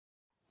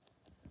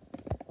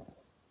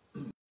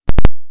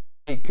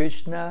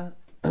Krishna.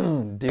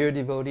 Dear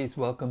devotees,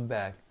 welcome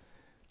back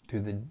to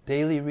the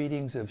daily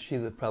readings of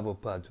Srila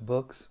Prabhupada's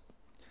books.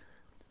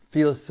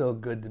 Feels so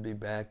good to be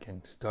back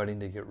and starting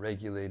to get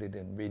regulated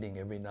and reading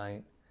every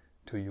night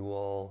to you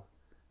all.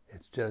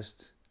 It's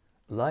just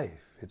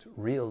life. It's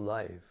real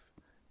life.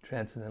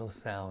 Transcendental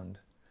sound,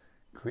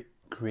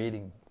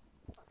 creating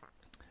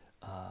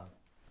a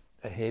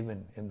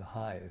haven in the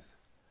hive.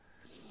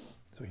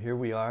 So here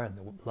we are in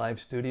the live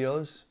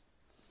studios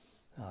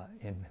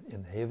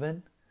in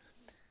Haven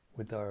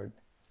with our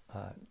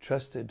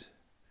trusted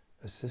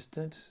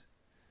assistant,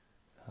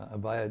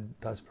 Abhaya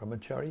Das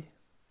Brahmachari.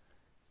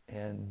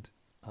 And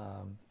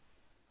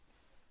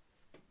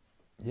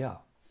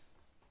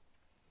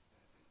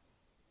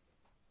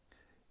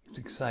it's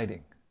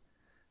exciting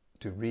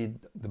to read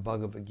the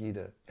Bhagavad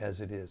Gita as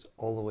it is,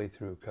 all the way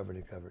through, cover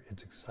to cover.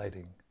 It's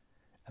exciting.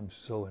 I'm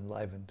so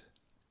enlivened.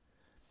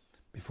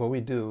 Before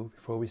we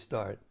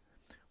start,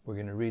 we're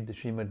going to read the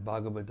Srimad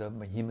Bhagavata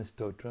Mahima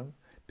Stotram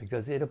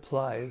because it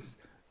applies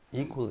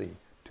equally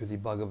to the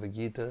Bhagavad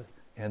Gita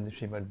and the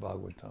Srimad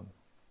Bhagavatam.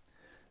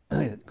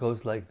 It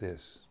goes like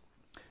this.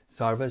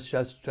 Sarva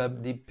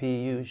Shastrabdi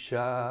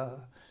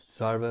Piyusha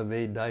Sarva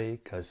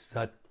Vedaika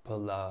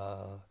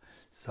Satpala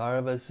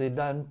Sarva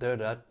Siddhanta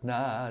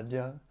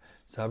Ratnadya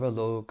Sarva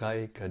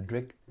Lokaika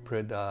Drik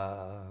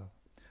Prada.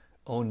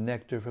 O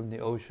nectar from the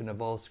ocean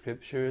of all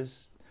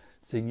scriptures,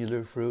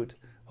 singular fruit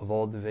of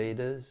all the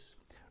Vedas,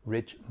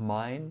 rich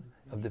mine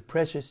of the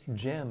precious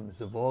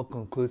gems of all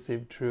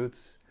conclusive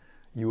truths,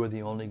 you are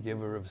the only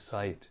giver of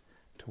sight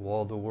to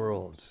all the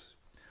worlds.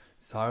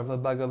 Sarva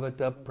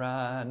Bhagavata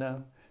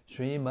Prana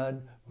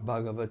Srimad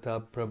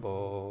Bhagavata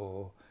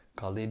Prabho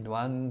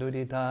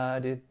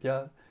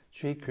Kalidwanduditaditya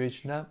Sri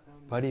Krishna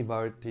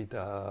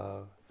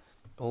Parivartita.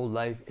 O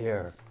life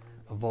air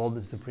of all the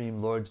Supreme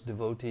Lord's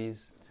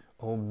devotees,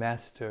 O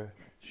Master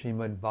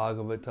Srimad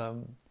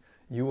Bhagavatam,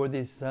 you are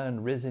the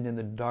sun risen in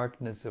the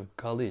darkness of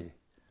Kali.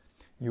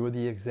 You are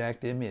the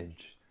exact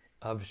image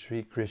of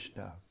Sri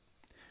Krishna.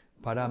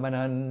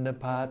 Paramananda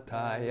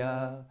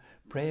Pataya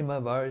Prema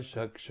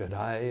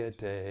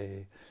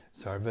Varshakshadayate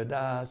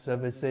Sarvada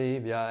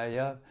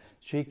Savasevyaya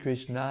Sri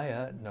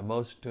Krishnaya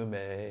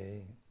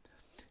Namostume.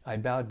 I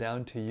bow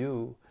down to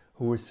you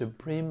who are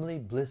supremely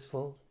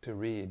blissful to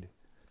read.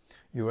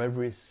 Your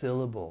every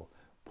syllable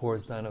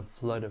pours down a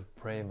flood of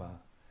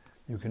prema.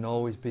 You can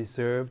always be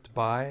served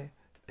by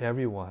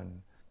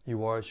everyone.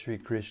 You are Sri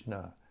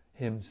Krishna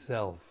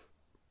himself.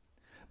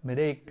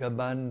 Medeka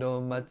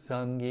Bando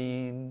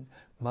Matsangin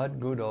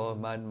Madguro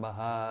Mad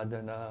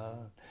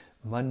Mahadana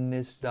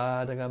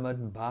Manistadaga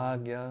Mad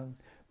Bhagya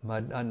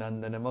Mad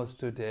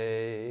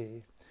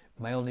Anandanamostute.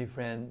 My only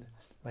friend,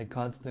 my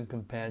constant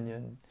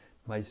companion,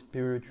 my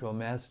spiritual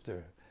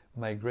master,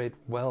 my great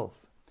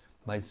wealth,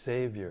 my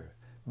savior,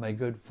 my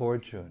good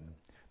fortune,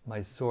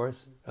 my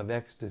source of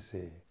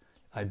ecstasy,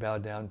 I bow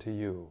down to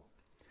you.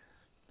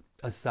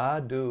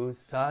 Asadu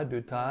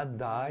saduta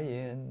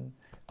dayin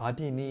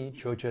adini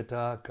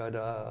chochata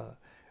kada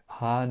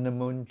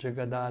hanamuncha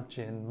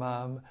gadachin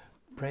mam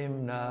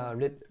premna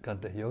rit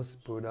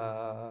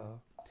kantayospuda.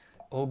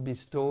 O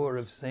bestower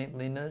of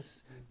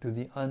saintliness to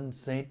the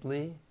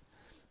unsaintly,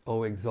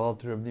 O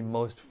exalter of the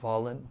most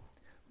fallen,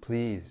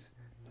 please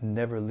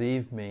never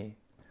leave me.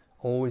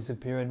 Always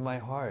appear in my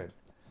heart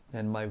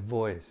and my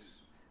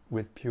voice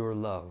with pure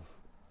love.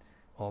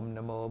 Om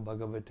Namo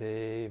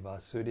Bhagavate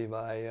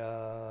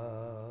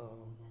Vasudevaya.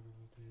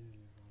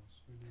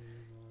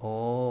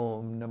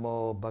 Om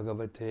Namo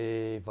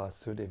Bhagavate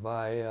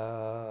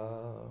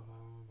Vasudevaya.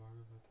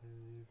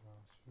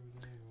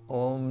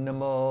 Om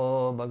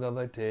Namo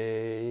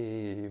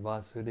Bhagavate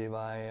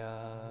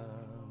Vasudevaya.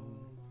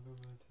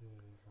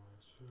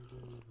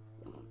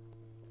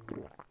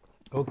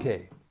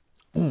 Okay.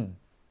 The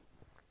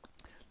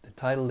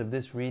title of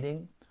this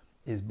reading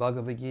is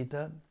Bhagavad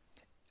Gita,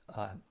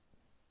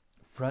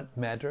 Front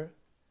Matter,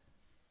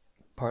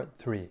 Part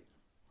 3.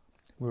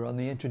 We're on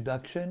the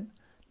introduction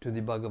to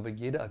the Bhagavad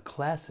Gita, a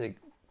classic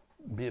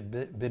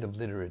bit of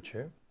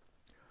literature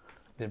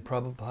that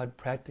Prabhupada,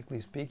 practically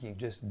speaking,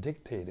 just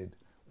dictated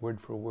word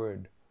for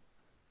word.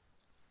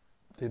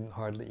 Didn't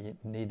hardly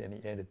need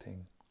any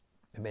editing.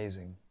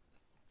 Amazing.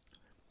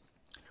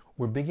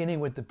 We're beginning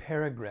with the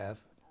paragraph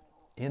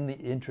in the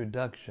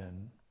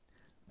introduction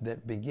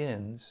that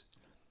begins,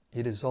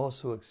 it is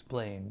also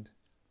explained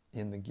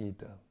in the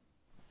Gita.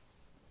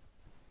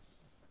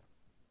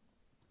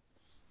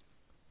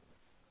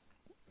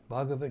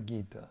 Bhagavad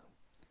Gita,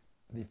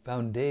 the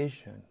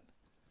foundation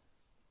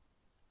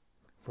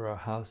for our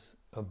house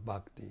of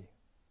bhakti.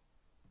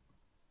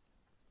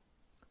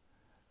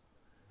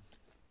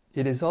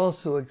 It is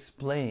also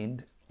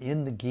explained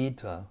in the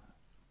Gita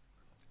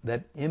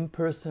that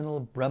impersonal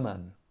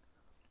Brahman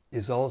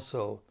is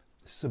also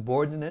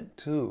subordinate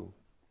to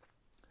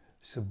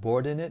the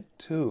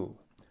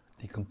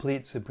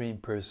complete Supreme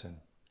Person.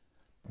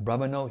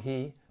 Brahmano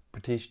hi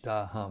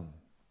pratishtaham.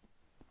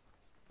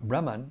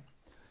 Brahman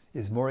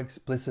is more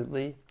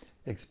explicitly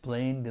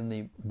explained in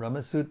the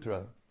Brahma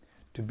Sutra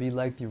to be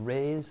like the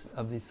rays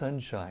of the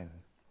sunshine.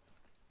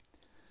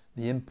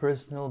 The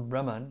impersonal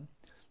Brahman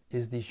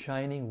is the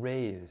shining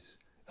rays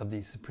of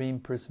the Supreme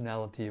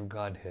Personality of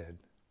Godhead.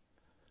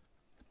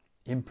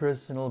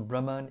 Impersonal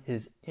Brahman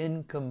is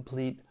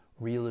incomplete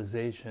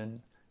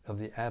realization of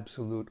the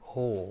absolute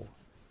whole,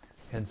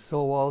 and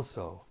so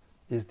also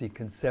is the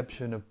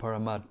conception of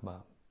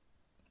Paramatma.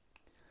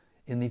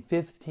 In the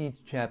 15th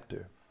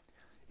chapter,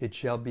 it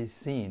shall be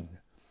seen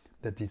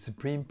that the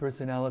Supreme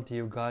Personality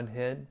of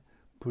Godhead,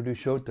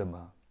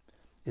 Purushottama,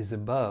 is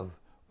above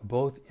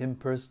both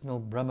impersonal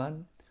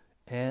Brahman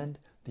and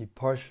the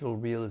partial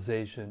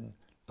realization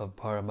of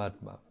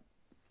Paramatma.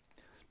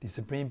 The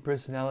Supreme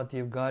Personality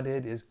of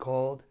Godhead is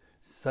called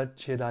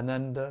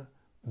Satchidananda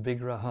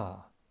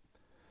Vigraha.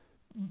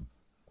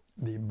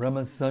 The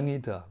Brahma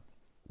Samhita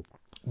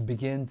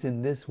begins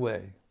in this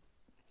way: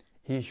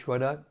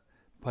 Ishvara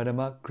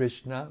Parama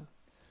Krishna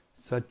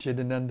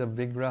Satchidananda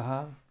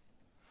Vigraha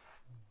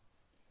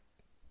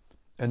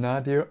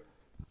Anadir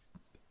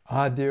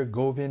Adir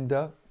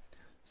Govinda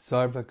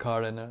Sarva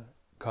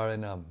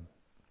Karanam.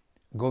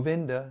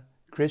 Govinda,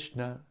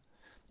 Krishna,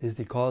 is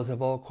the cause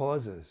of all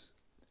causes.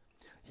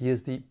 He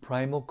is the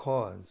primal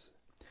cause,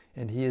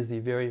 and he is the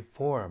very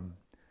form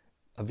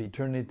of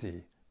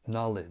eternity,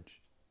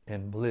 knowledge,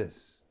 and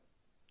bliss.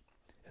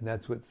 And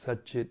that's what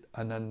Satchit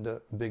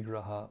Ananda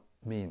Vigraha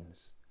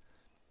means.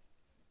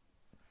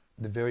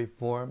 The very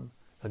form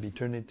of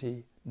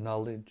eternity,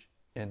 knowledge,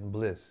 and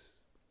bliss.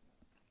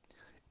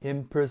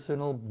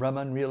 Impersonal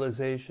Brahman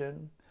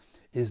realization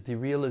is the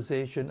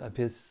realization of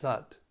his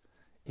Sat,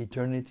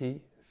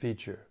 eternity,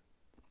 feature.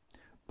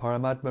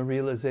 Paramatma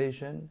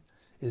realization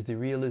is the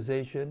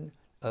realization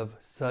of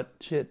Sat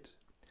Chit,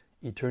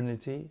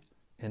 eternity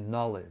and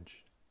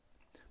knowledge.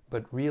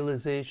 But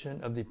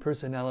realization of the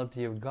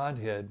personality of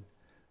Godhead,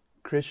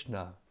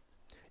 Krishna,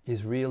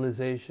 is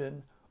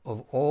realization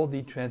of all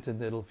the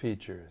transcendental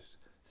features,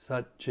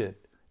 Sat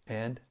Chit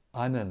and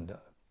Ananda,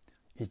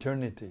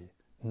 eternity,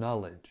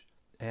 knowledge,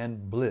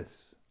 and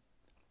bliss,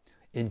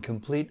 in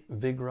complete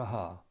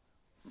Vigraha,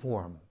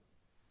 form.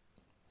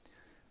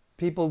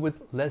 People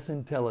with less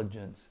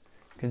intelligence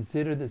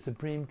consider the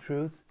Supreme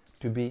Truth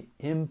to be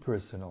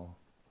impersonal,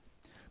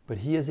 but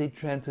he is a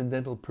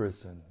transcendental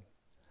person,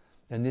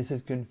 and this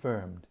is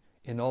confirmed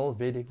in all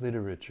Vedic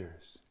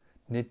literatures.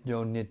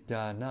 Nityo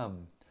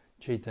Nityanam,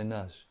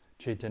 Chaitanas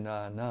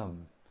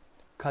Chaitananam,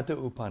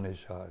 Katha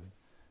Upanishad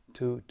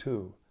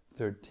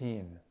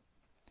 2:13.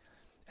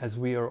 As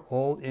we are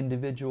all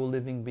individual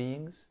living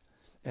beings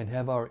and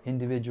have our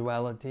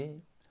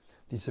individuality,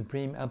 the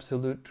Supreme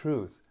Absolute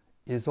Truth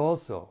is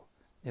also,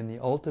 in the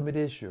ultimate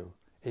issue,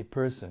 a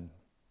person.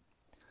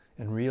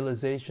 And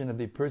realization of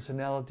the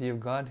personality of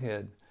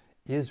Godhead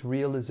is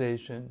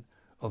realization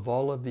of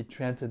all of the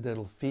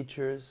transcendental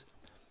features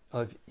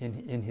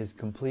in his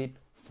complete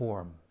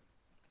form.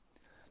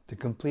 The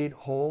complete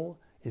whole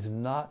is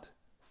not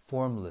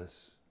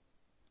formless.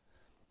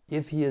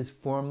 If he is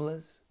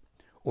formless,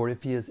 or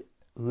if he is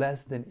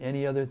less than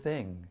any other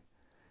thing,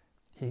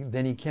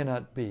 then he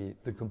cannot be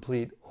the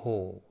complete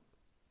whole.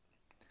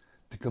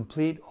 The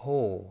complete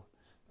whole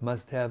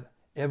must have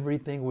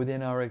everything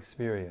within our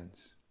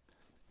experience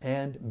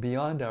and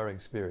beyond our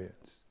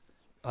experience.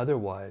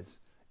 Otherwise,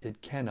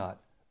 it cannot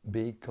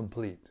be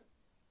complete.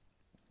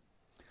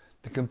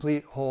 The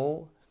complete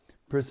whole,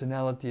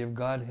 personality of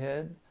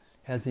Godhead,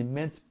 has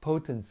immense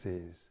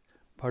potencies.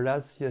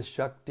 Parasya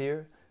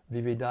Shaktir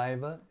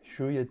Vividaiva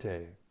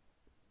Shruyate.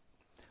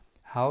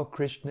 How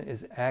Krishna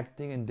is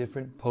acting in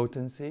different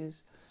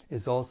potencies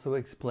is also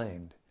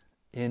explained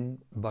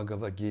in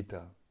Bhagavad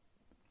Gita.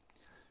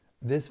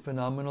 This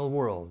phenomenal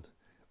world,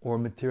 or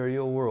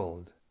material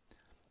world,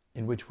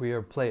 in which we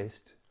are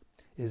placed,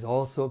 is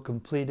also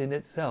complete in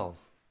itself,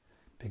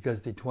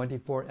 because the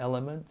 24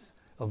 elements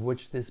of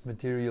which this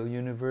material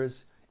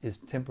universe is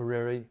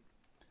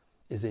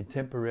a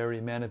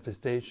temporary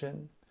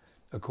manifestation,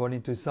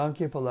 according to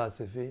Sankhya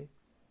philosophy,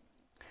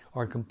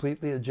 are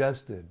completely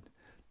adjusted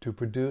to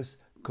produce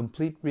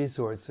complete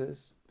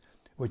resources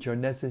which are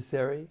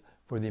necessary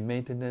for the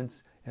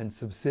maintenance and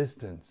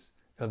subsistence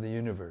of the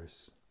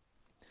universe.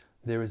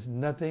 There is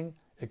nothing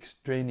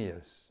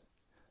extraneous,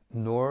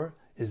 nor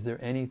is there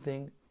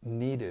anything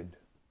needed.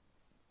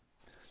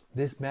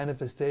 This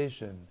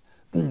manifestation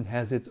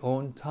has its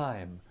own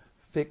time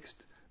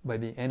fixed by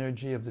the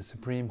energy of the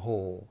Supreme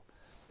Whole,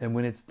 and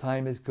when its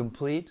time is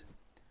complete,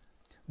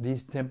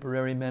 these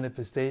temporary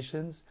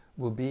manifestations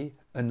will be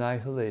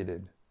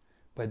annihilated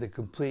by the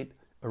complete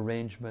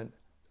arrangement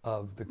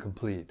of the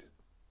complete.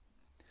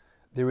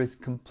 There is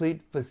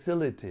complete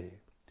facility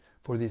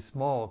for the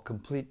small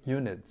complete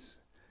units,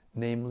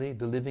 namely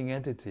the living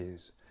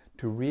entities,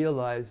 to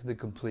realize the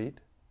complete,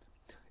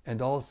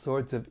 and all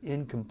sorts of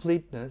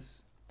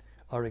incompleteness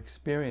are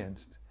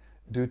experienced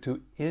due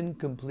to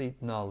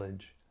incomplete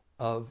knowledge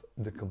of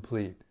the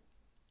complete.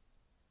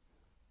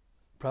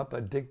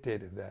 Prabhupada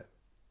dictated that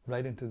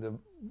right into the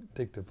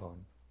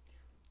dictaphone.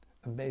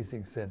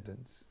 Amazing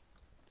sentence.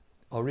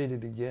 I'll read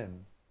it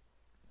again.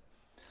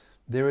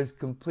 There is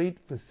complete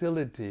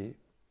facility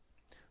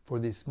for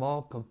the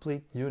small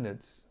complete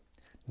units,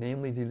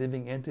 namely the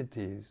living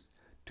entities,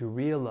 to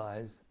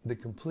realize the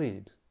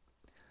complete,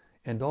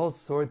 and all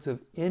sorts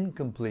of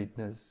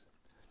incompleteness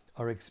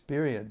are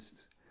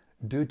experienced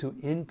due to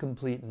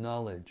incomplete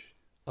knowledge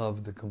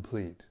of the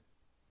complete.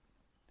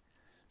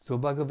 So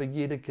Bhagavad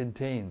Gita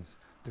contains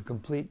the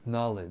complete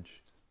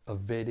knowledge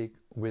of Vedic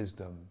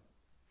wisdom.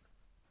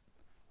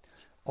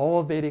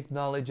 All Vedic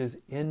knowledge is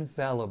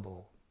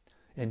infallible,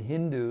 and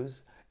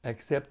Hindus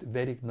accept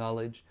Vedic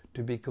knowledge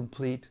to be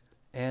complete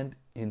and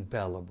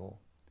infallible.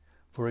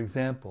 For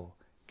example,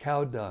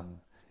 cow dung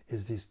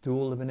is the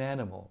stool of an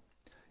animal,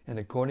 and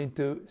according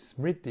to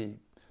Smriti,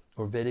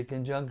 or Vedic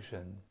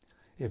injunction,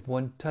 if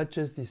one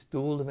touches the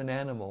stool of an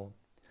animal,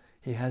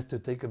 he has to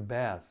take a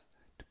bath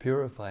to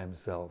purify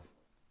himself.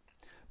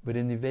 But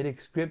in the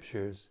Vedic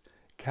scriptures,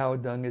 cow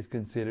dung is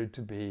considered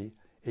to be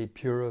a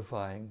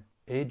purifying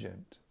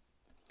agent.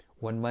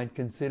 One might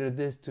consider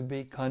this to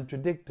be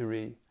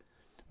contradictory,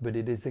 but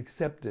it is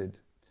accepted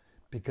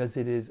because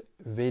it is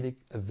a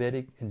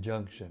Vedic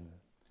injunction.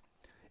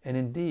 And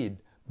indeed,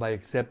 by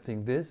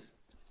accepting this,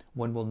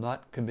 one will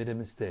not commit a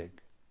mistake.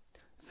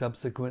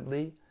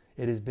 Subsequently,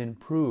 it has been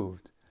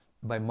proved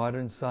by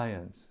modern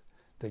science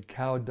that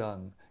cow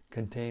dung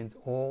contains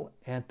all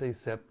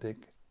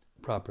antiseptic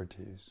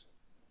properties.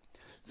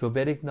 So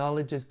Vedic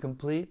knowledge is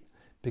complete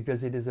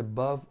because it is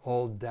above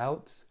all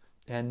doubts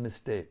and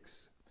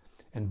mistakes.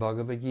 And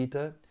Bhagavad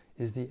Gita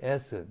is the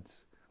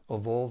essence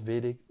of all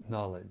Vedic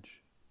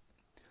knowledge.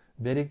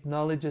 Vedic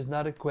knowledge is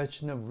not a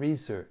question of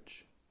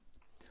research.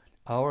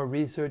 Our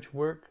research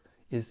work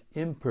is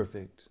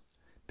imperfect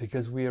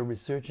because we are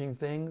researching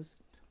things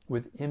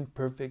with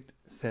imperfect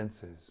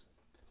senses.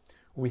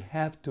 We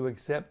have to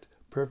accept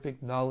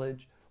perfect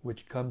knowledge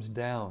which comes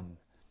down,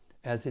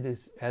 as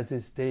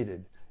is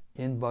stated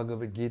in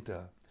Bhagavad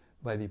Gita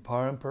by the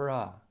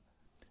Parampara,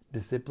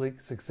 disciplic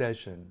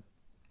succession.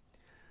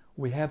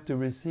 We have to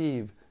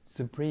receive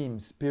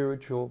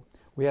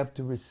we have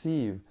to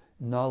receive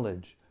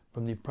knowledge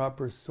from the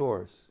proper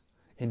source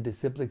in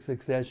disciplic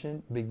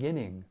succession,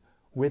 beginning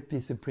with the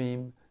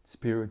Supreme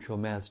Spiritual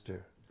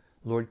Master,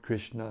 Lord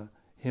Krishna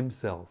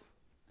himself,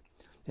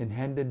 and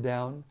handed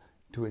down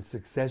to a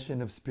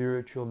succession of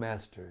spiritual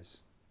masters.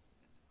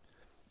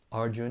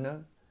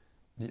 Arjuna,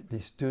 the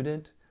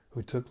student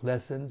who took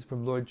lessons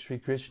from Lord Sri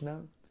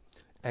Krishna,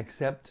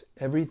 accepts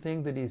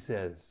everything that he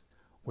says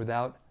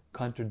without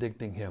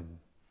contradicting him.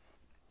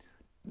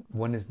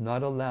 One is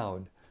not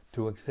allowed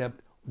to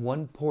accept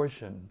one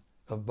portion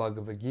of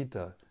Bhagavad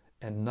Gita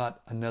and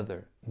not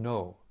another.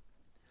 No.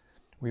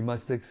 We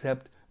must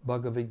accept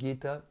Bhagavad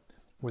Gita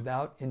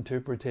without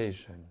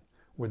interpretation,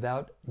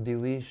 without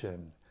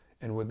deletion,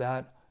 and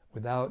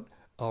without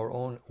our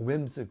own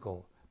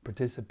whimsical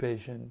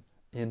participation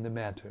in the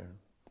matter.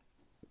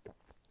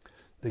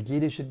 The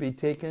Gita should be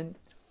taken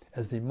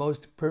as the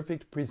most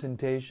perfect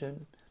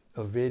presentation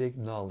of Vedic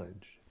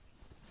knowledge.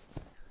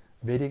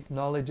 Vedic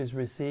knowledge is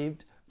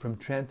received from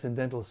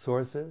transcendental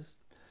sources,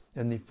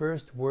 and the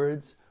first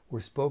words were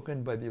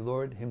spoken by the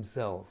Lord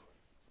himself.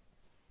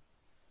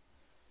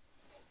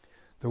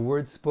 The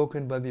words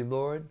spoken by the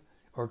Lord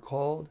are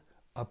called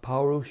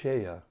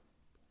aparusheya,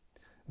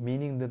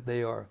 meaning that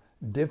they are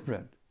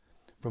different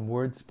from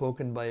words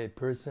spoken by a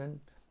person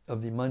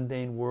of the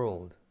mundane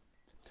world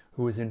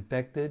who is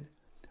infected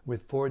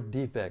with 4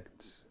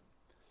 defects.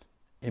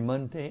 A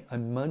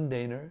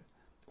mundaner,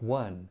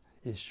 1,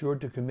 is sure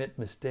to commit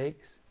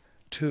mistakes,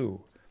 2,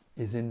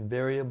 is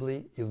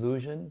invariably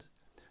illusioned,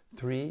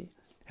 3,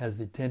 has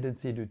the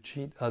tendency to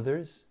cheat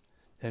others,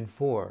 and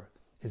 4,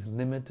 is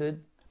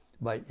limited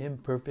by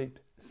imperfect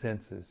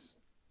senses.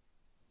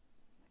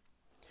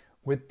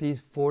 With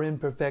these 4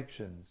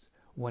 imperfections,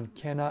 one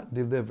cannot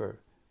deliver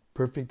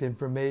perfect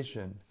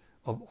information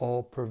of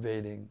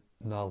all-pervading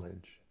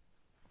knowledge.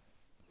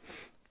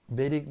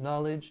 Vedic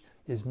knowledge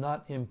is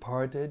not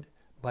imparted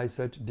by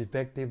such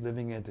defective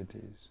living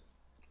entities.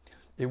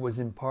 It was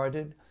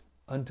imparted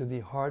unto the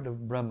heart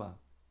of Brahma,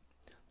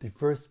 the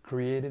first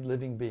created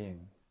living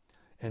being,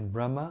 and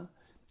Brahma,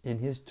 in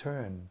his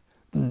turn,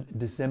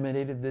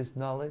 disseminated this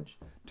knowledge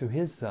to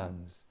his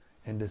sons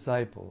and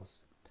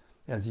disciples,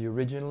 as he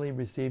originally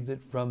received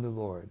it from the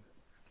Lord.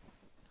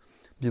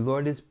 The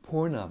Lord is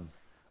Purnam,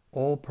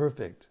 all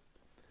perfect,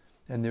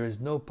 and there is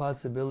no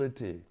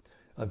possibility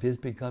of his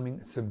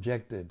becoming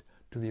subjected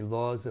to the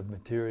laws of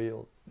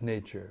material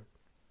nature.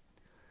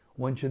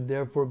 One should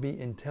therefore be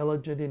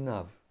intelligent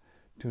enough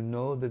to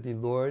know that the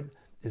Lord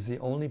is the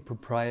only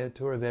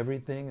proprietor of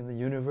everything in the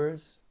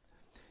universe,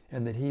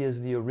 and that he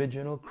is the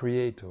original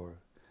creator,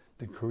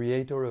 the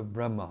creator of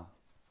Brahma.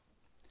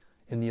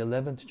 In the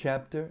 11th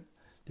chapter,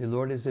 the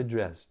Lord is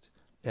addressed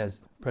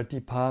as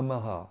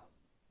Pratipamaha,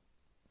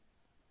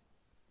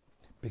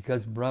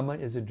 because Brahma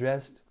is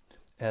addressed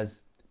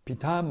as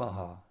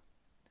Pitamaha,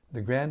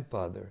 the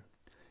grandfather,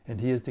 and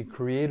he is the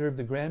creator of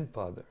the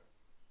grandfather.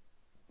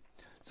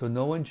 So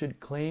no one should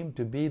claim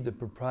to be the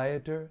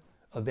proprietor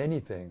of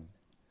anything.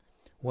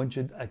 One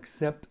should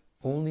accept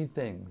only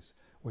things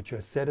which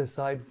are set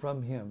aside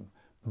from him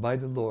by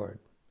the Lord.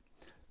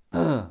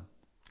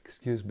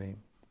 Excuse me.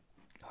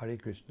 Hare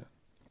Krishna.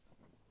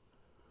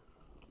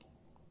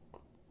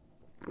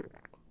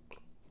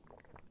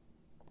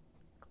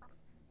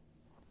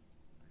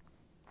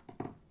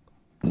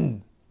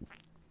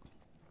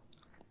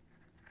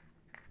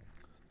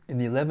 In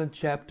the 11th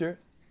chapter,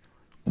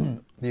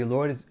 the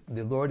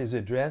Lord is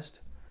addressed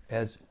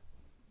as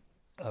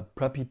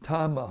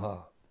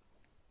Prapitamaha,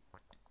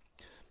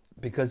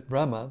 because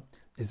Brahma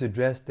is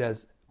addressed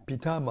as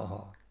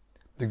Pitamaha,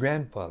 the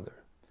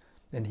grandfather,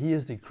 and he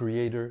is the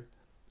creator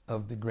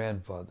of the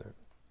grandfather.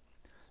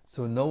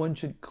 So no one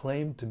should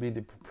claim to be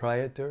the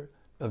proprietor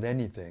of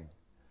anything.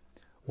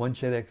 One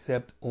should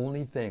accept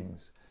only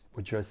things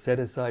which are set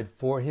aside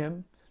for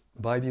him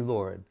by the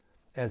Lord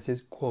as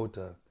his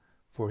quota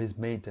for his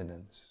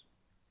maintenance.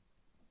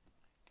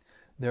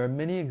 There are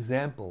many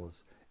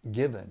examples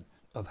given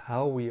of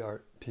how we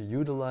are to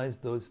utilize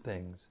those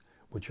things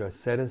which are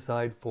set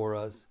aside for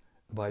us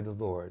by the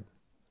Lord.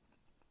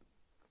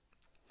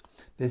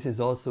 This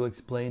is also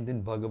explained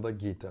in Bhagavad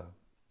Gita.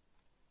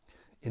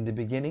 In the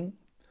beginning,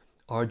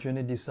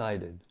 Arjuna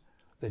decided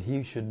that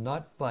he should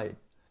not fight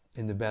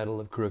in the battle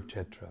of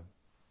Kurukshetra.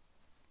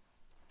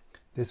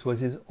 This was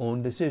his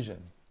own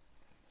decision.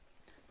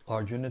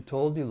 Arjuna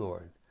told the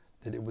Lord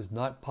that it was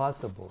not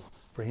possible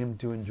for him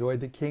to enjoy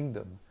the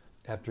kingdom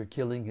after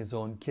killing his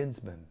own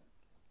kinsman.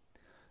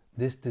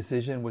 This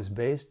decision was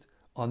based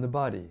on the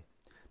body,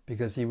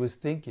 because he was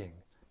thinking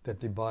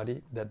that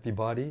the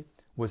body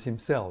was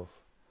himself,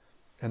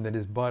 and that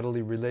his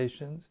bodily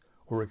relations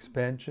or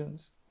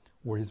expansions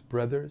were his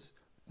brothers,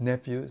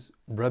 nephews,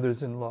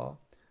 brothers-in-law,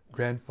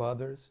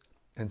 grandfathers,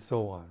 and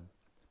so on.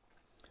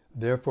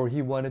 Therefore,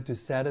 he wanted to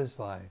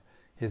satisfy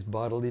his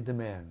bodily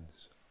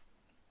demands.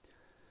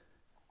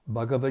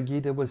 Bhagavad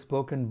Gita was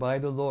spoken by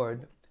the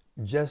Lord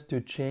just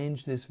to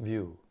change this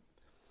view.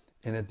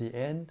 And at the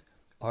end,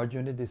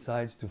 Arjuna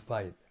decides to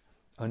fight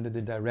under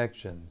the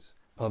directions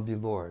of the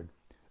Lord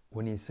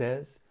when he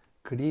says,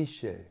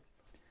 Krishe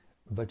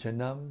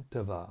vachanam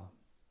tava,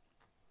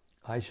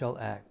 I shall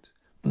act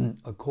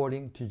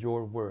according to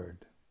your word.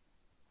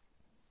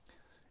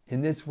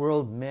 In this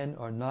world, men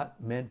are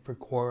not meant for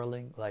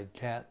quarreling like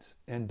cats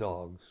and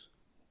dogs.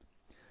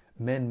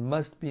 Men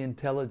must be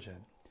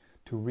intelligent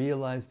to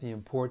realize the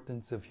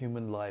importance of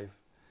human life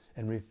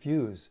and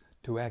refuse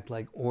to act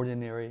like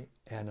ordinary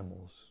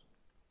animals.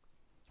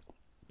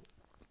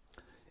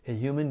 A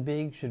human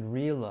being should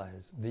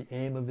realize the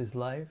aim of his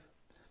life,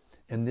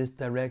 and this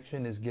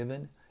direction is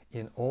given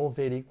in all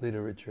Vedic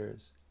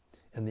literatures,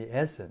 and the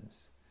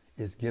essence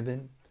is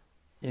given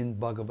in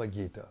Bhagavad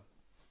Gita.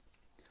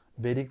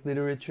 Vedic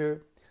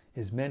literature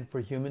is meant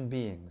for human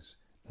beings,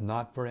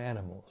 not for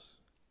animals.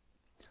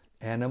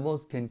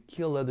 Animals can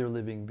kill other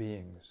living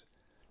beings,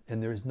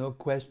 and there is no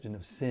question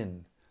of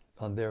sin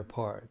on their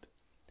part.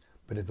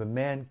 But if a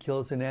man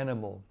kills an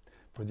animal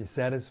for the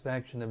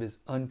satisfaction of his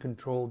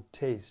uncontrolled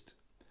taste,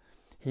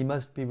 he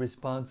must be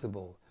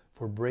responsible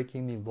for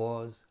breaking the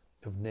laws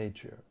of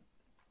nature.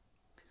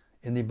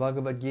 In the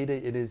Bhagavad Gita,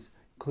 it is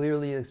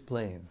clearly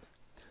explained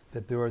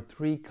that there are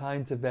three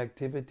kinds of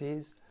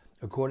activities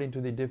according to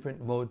the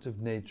different modes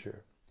of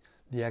nature: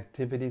 the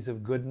activities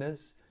of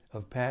goodness,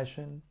 of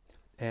passion,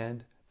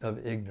 and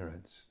of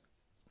ignorance.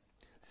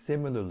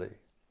 Similarly,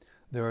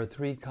 there are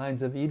three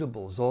kinds of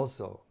eatables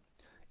also: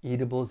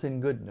 eatables in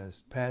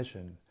goodness,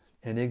 passion,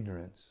 and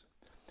ignorance.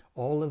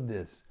 All of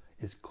this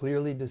is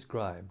clearly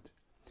described,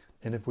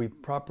 and if we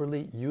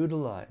properly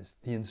utilize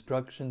the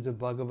instructions of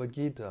Bhagavad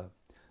Gita,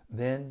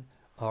 then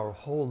our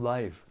whole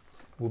life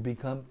will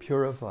become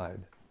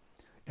purified,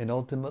 and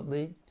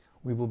ultimately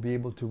we will be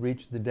able to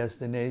reach the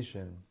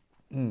destination,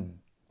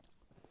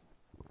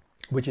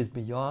 which is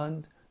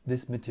beyond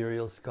this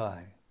material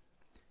sky.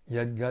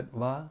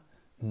 Yadgatva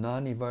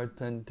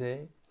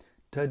nanivartante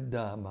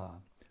taddama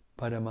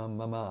paramam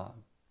mama.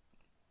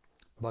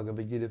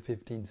 Bhagavad Gita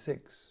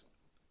 15:6.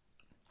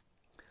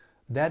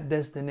 That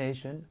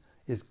destination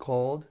is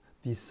called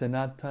the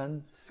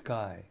Sanatan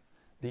sky,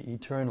 the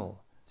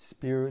eternal,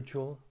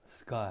 spiritual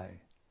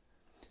sky.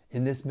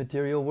 In this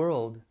material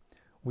world,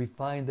 we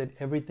find that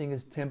everything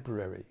is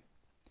temporary.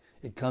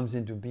 It comes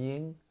into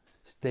being,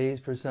 stays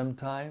for some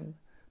time,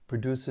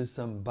 produces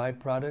some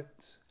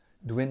byproducts,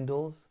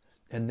 dwindles,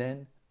 and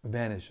then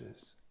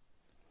vanishes.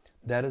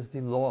 That is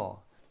the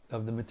law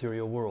of the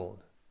material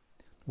world.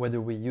 Whether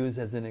we use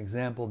as an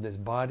example this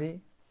body,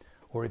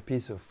 or a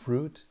piece of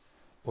fruit,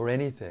 or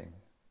anything.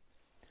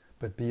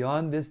 But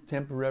beyond this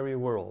temporary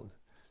world,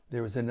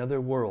 there is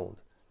another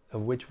world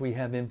of which we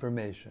have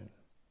information.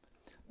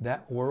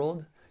 That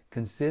world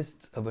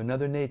consists of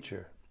another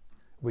nature,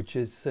 which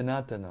is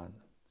Sanatana,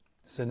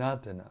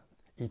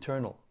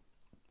 eternal.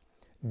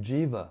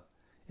 Jiva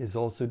is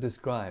also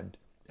described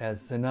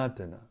as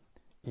Sanatana,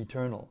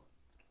 eternal.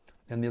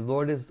 And the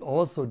Lord is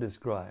also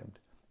described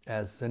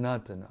as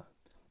Sanatana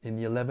in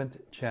the 11th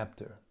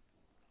chapter.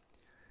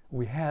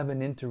 We have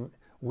an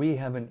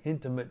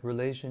intimate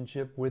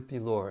relationship with the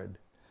Lord,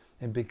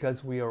 and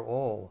because we are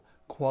all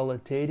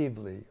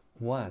qualitatively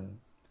one,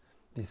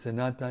 the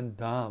Sanatan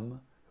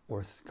Dham,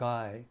 or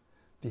sky,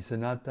 the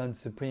Sanatan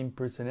Supreme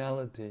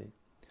Personality,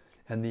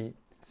 and the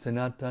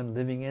Sanatan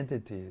living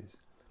entities,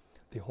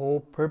 the whole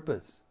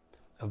purpose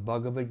of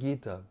Bhagavad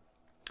Gita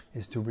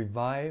is to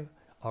revive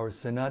our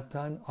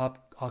Sanatan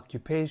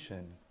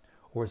occupation,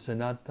 or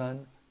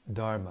Sanatan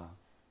Dharma,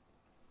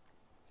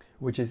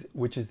 which is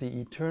the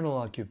eternal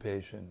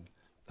occupation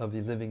of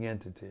the living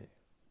entity.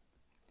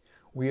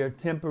 We are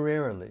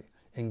temporarily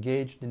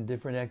engaged in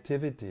different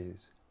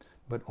activities,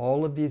 but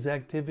all of these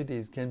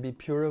activities can be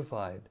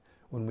purified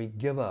when we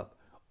give up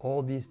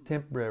all these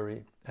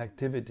temporary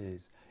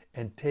activities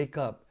and take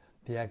up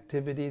the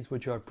activities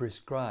which are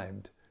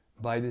prescribed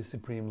by the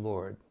Supreme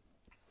Lord.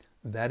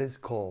 That is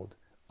called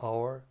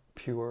our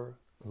pure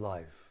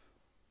life.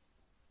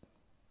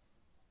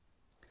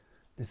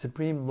 The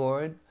Supreme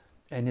Lord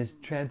and His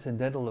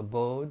transcendental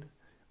abode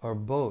are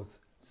both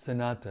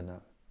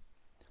Sanatana,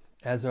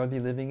 as are the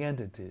living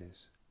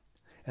entities,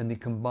 and the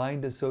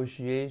combined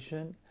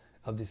association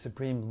of the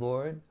Supreme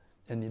Lord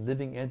and the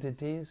living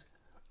entities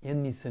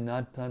in the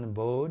Sanatana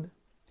abode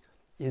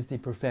is the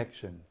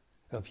perfection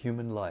of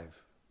human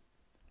life.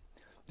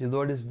 The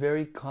Lord is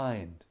very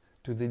kind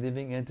to the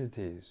living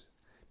entities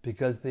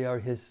because they are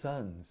His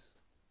sons.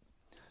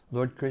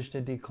 Lord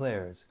Krishna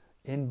declares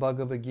in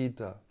Bhagavad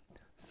Gita,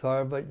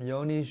 Sarva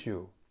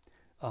Yonishu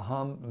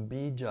Aham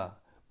Bija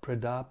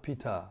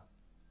Pradapita.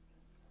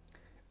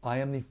 I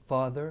am the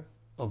father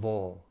of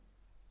all.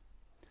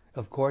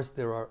 Of course,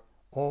 there are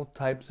all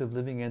types of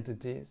living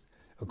entities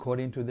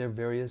according to their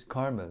various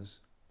karmas.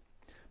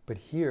 But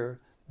here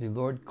the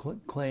Lord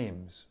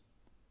claims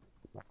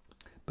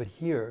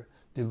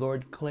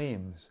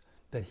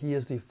that He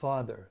is the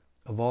Father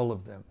of all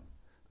of them.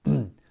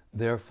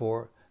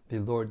 Therefore, the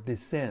Lord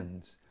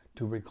descends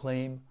to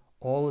reclaim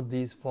all of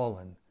these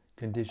fallen,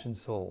 conditioned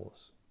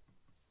souls,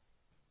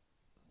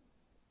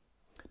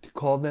 to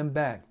call them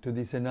back to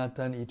the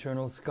Sanatan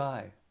eternal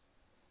sky,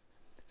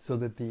 so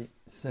that the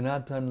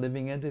Sanatan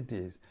living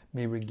entities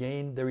may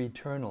regain their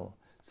eternal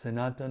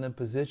Sanatana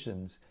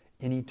positions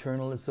in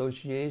eternal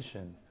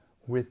association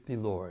with the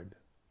Lord.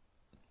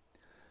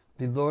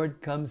 The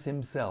Lord comes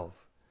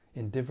Himself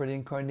in different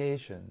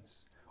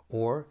incarnations,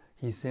 or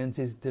He sends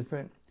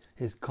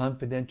His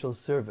confidential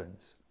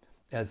servants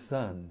as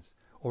sons,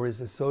 or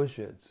His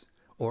associates,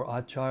 or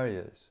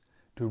acharyas,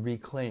 to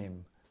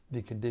reclaim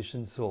the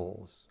conditioned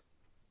souls.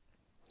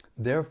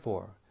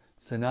 Therefore,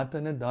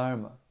 Sanatana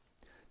Dharma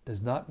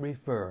does not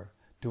refer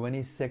to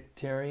any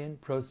sectarian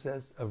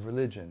process of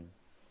religion.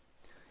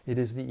 It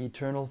is the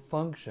eternal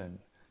function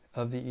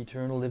of the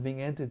eternal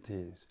living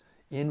entities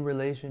in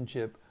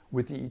relationship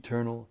with the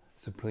eternal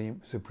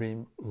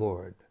Supreme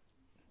Lord.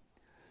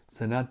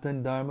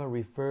 Sanatana Dharma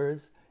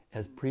refers,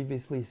 as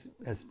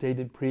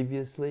stated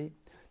previously,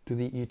 to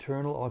the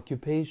eternal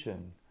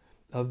occupation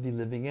of the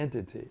living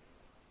entity.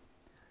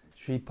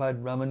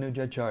 Sripad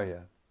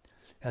Ramanujacharya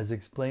has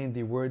explained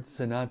the word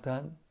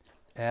Sanatan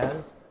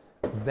as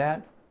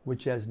that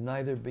which has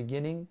neither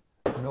beginning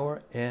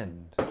nor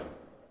end.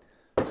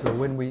 So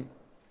when we...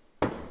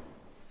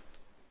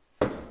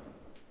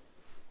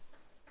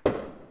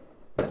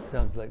 That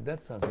sounds like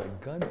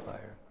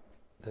gunfire,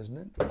 doesn't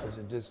it? Or is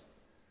it just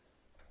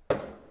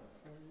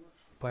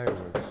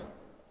fireworks?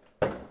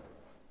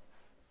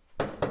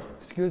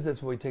 Excuse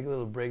us when we take a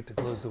little break to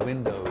close the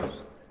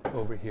windows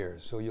over here,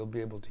 so you'll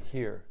be able to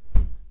hear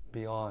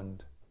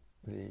beyond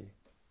the...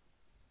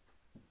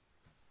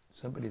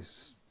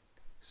 Somebody's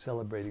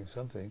celebrating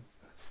something.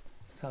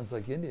 Sounds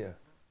like India.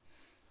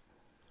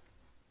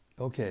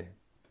 Okay.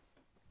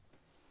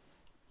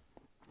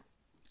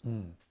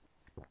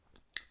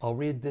 I'll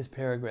read this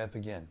paragraph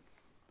again.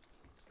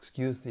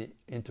 Excuse the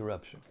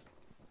interruption.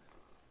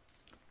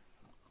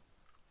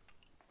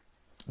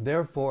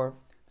 Therefore,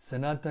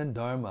 Sanatana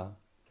Dharma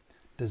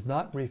does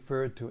not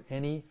refer to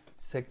any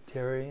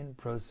sectarian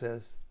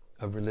process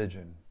of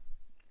religion.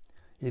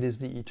 It is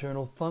the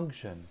eternal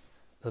function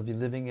of the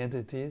living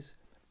entities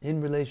in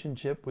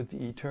relationship with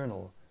the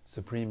eternal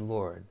Supreme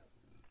Lord.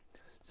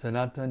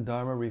 Sanatana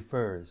Dharma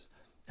refers,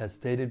 as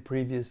stated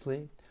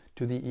previously,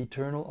 to the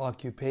eternal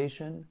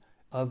occupation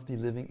of the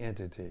living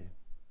entity.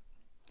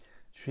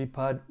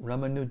 Sripad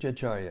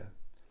Ramanujacharya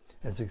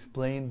has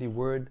explained the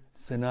word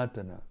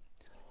Sanatana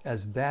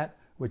as that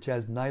which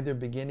has neither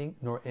beginning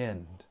nor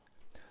end.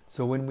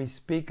 So when we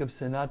speak of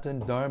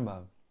Sanatana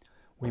Dharma,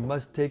 we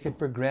must take it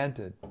for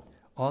granted,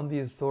 on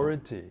the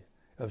authority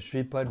of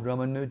Sripad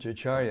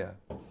Ramanujacharya,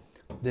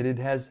 that it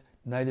has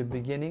neither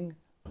beginning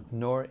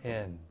nor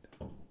end.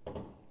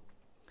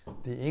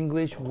 The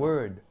English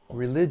word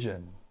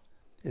religion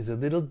is a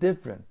little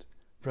different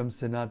from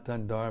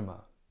Sanatana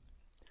Dharma.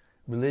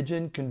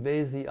 Religion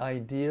conveys the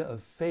idea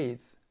of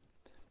faith,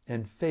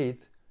 and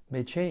faith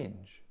may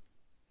change.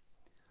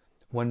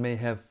 One may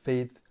have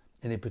faith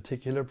in a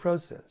particular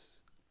process,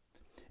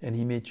 and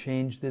he may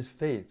change this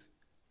faith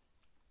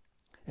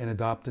and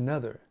adopt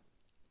another.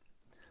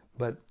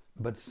 But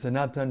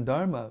Sanatana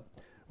Dharma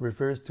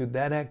refers to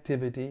that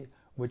activity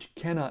which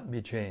cannot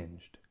be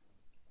changed.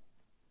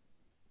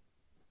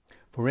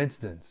 For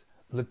instance,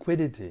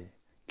 liquidity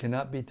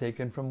cannot be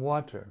taken from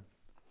water,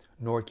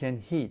 nor can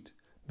heat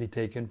be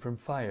taken from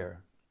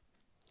fire.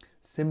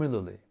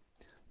 Similarly,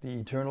 the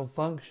eternal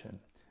function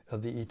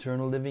of the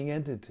eternal living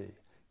entity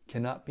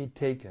cannot be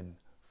taken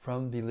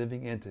from the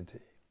living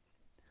entity.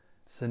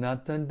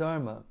 Sanatana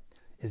Dharma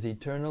is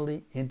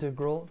eternally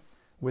integral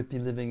with the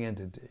living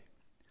entity.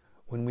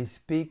 When we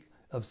speak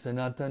of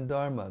Sanatana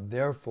Dharma,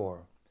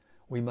 therefore,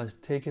 we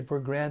must take it for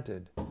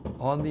granted,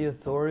 on the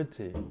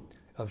authority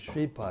of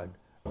Sripad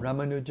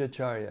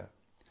Ramanujacharya,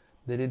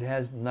 that it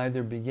has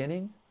neither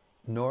beginning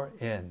nor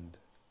end.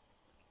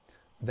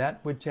 That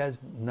which has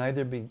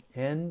neither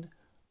end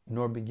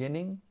nor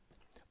beginning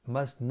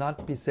must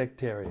not be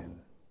sectarian,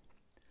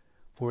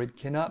 for it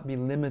cannot be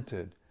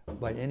limited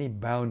by any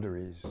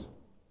boundaries.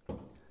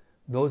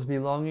 Those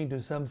belonging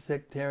to some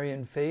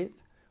sectarian faith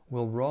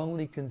will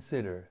wrongly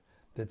consider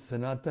that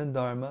Sanatana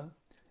Dharma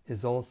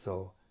is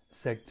also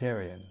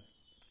sectarian.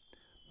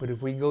 But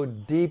if we go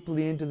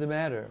deeply into the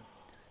matter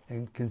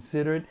and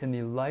consider it in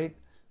the light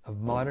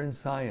of modern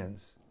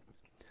science,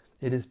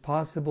 it is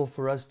possible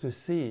for us to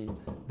see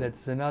that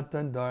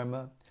Sanatana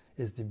Dharma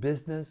is the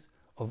business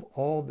of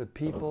all the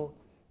people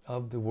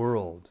of the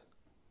world,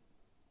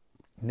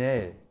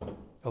 nay,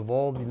 of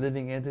all the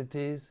living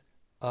entities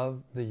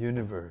of the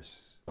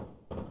universe.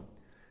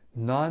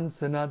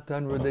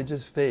 Non-Sanatana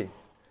religious faith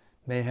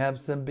may have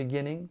some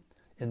beginning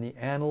in the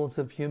annals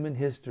of human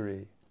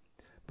history,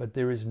 but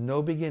there is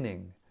no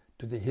beginning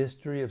to the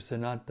history of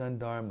Sanatana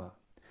Dharma,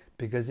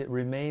 because it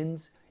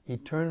remains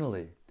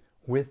eternally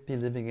with the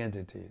living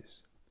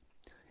entities.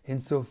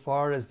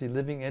 Insofar as the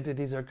living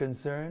entities are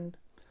concerned,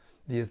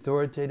 the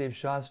authoritative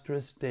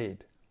Shastras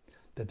state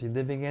that the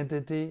living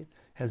entity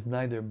has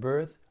neither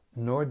birth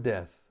nor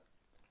death.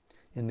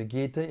 In the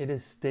Gita it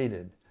is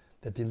stated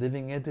that the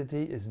living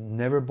entity is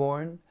never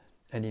born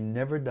and he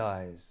never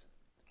dies.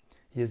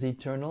 He is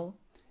eternal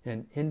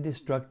and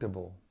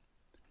indestructible,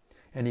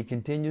 and he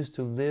continues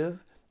to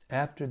live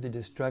after the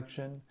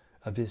destruction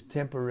of his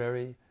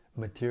temporary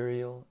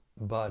material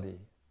body.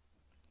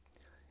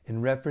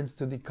 In reference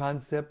to the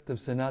concept of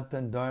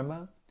Sanatana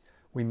Dharma,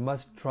 we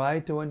must try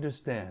to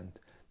understand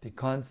the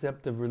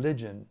concept of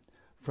religion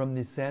from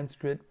the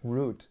Sanskrit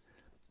root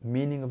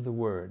meaning of the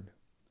word.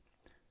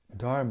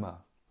 Dharma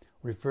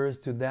refers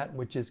to that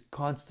which is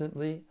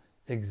constantly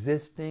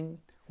existing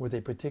with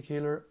a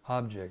particular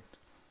object.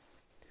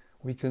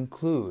 We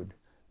conclude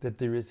that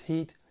there is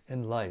heat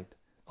and light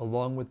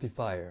along with the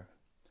fire.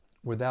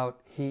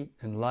 Without heat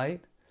and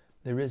light,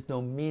 there is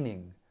no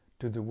meaning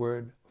to the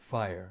word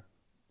fire.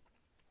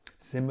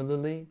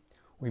 Similarly,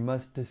 we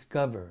must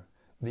discover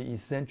the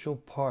essential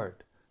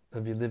part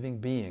of a living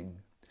being,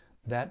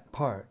 that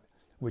part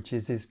which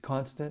is his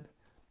constant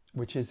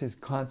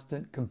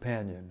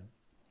companion.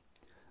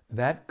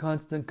 That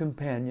constant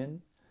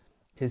companion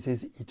is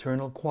his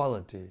eternal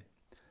quality,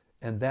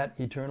 and that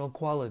eternal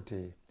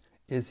quality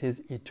is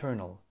his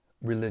eternal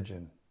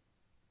religion.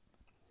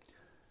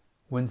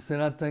 When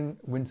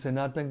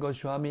Sanatana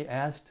Goswami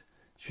asked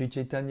Sri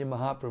Chaitanya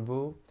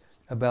Mahaprabhu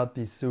about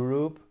the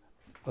Surup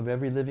of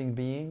every living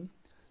being,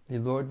 the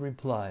Lord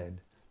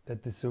replied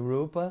that the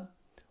Surupa,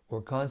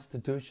 or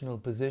constitutional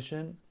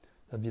position,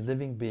 of the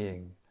living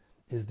being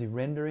is the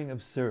rendering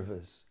of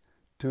service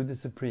to the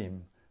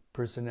Supreme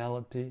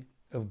Personality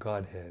of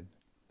Godhead.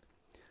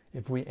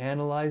 If we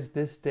analyze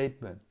this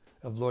statement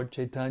of Lord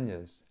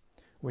Chaitanya's,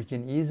 we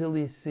can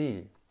easily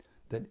see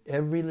that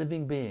every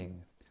living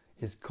being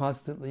is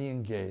constantly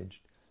engaged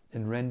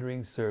in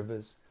rendering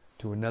service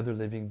to another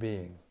living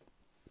being.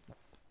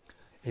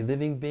 A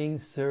living being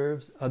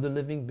serves other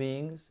living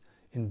beings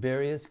in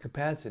various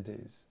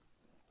capacities.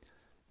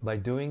 By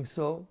doing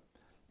so,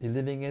 the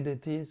living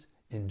entities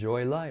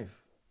enjoy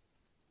life.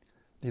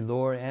 The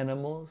lower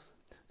animals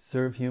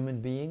serve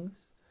human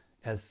beings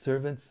as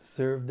servants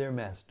serve their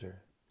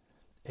master.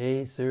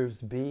 A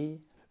serves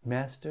B,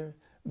 master,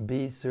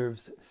 B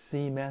serves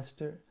C,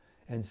 master,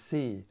 and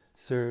C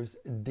serves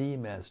D,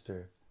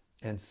 master,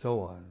 and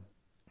so on.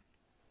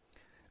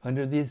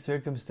 Under these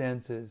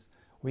circumstances,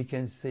 we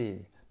can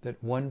see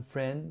that one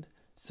friend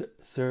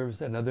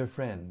serves another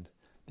friend.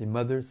 The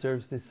mother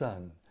serves the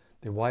son,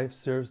 the wife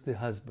serves the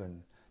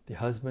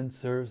husband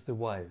serves the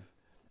wife,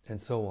 and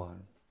so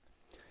on.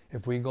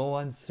 If we go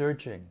on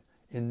searching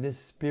in this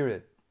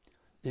spirit,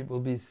 it will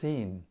be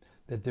seen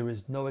that there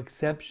is no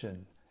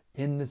exception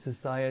in the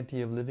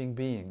society of living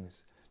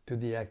beings to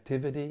the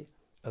activity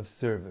of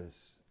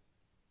service.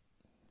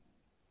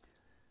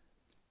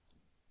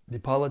 The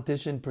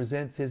politician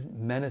presents his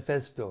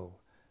manifesto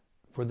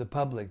for the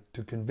public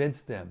to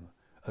convince them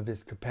of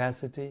his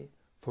capacity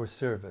for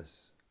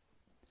service.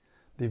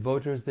 The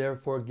voters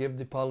therefore give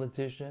the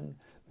politician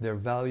their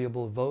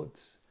valuable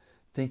votes,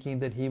 thinking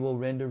that he will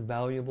render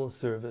valuable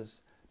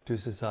service to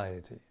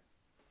society.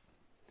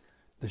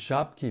 The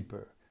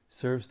shopkeeper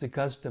serves the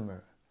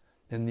customer,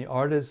 and the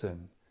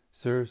artisan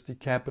serves the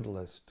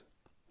capitalist.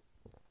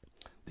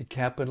 The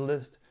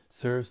capitalist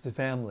serves the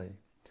family,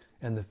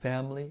 and the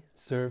family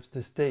serves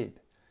the state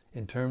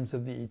in terms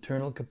of the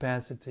eternal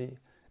capacity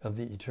of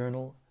the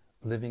eternal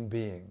living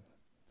being.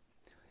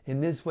 In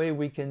this way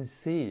we can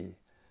see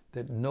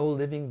that no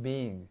living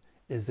being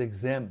is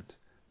exempt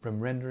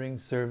from rendering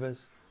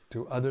service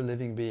to other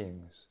living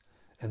beings,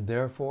 and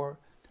therefore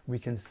we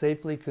can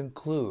safely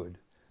conclude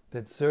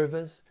that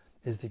service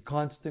is the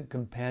constant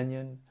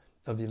companion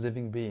of the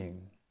living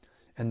being,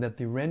 and that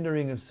the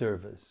rendering of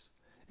service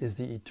is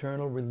the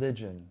eternal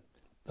religion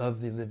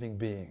of the living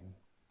being.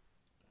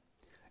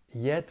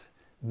 Yet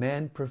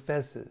man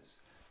professes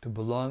to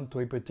belong to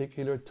a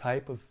particular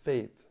type of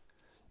faith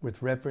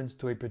with reference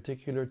to a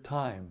particular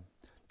time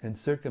and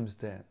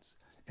circumstance,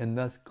 and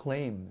thus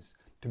claims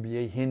to be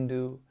a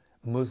Hindu,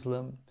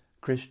 Muslim,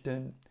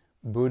 Christian,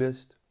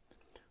 Buddhist,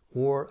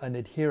 or an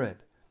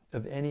adherent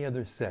of any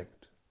other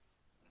sect.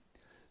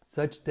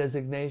 Such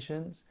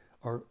designations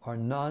are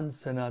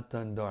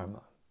non-Sanatan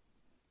Dharma.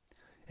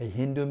 A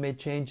Hindu may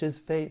change his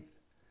faith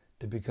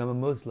to become a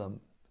Muslim,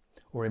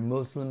 or a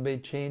Muslim may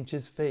change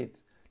his faith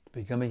to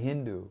become a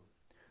Hindu,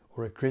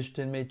 or a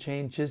Christian may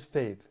change his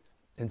faith,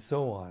 and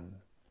so on.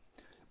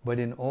 But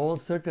in all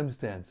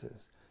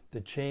circumstances,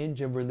 the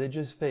change of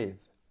religious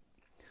faith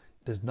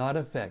does not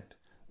affect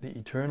the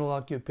eternal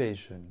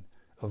occupation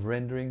of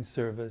rendering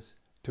service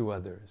to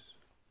others.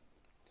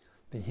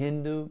 The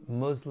Hindu,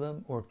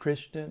 Muslim, or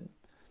Christian,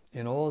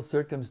 in all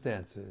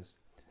circumstances,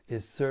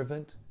 is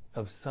servant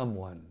of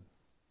someone.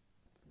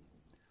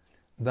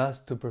 Thus,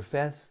 to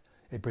profess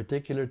a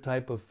particular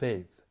type of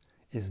faith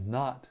is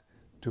not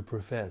to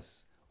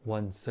profess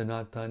one's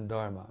Sanatan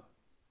Dharma.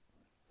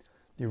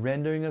 The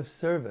rendering of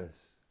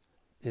service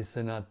is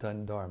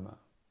Sanatan Dharma.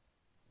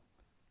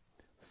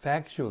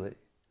 Factually,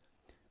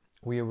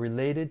 we are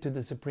related to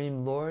the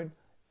Supreme Lord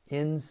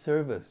in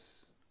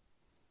service.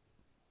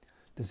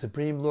 The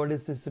Supreme Lord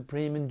is the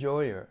supreme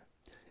enjoyer,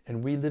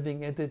 and we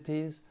living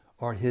entities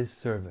are His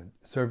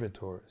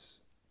servitors.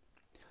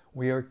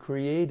 We are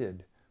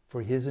created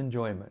for His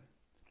enjoyment,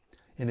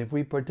 and if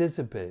we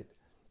participate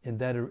in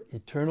that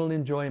eternal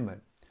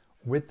enjoyment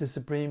with the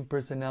Supreme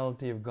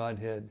Personality of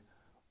Godhead,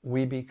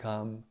 we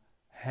become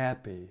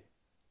happy.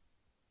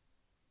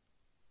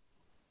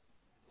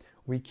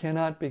 We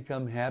cannot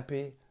become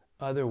happy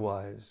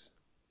otherwise.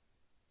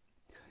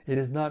 It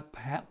is not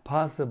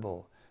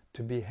possible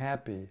to be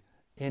happy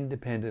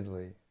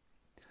independently,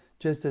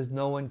 just as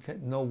no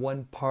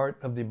one part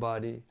of the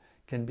body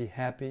can be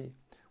happy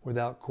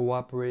without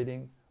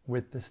cooperating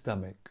with the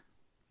stomach.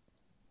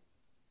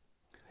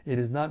 It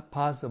is not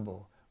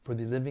possible for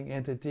the living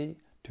entity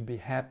to be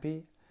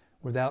happy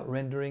without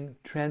rendering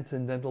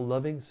transcendental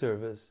loving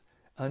service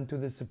unto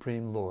the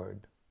Supreme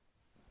Lord.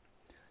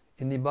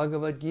 In the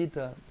Bhagavad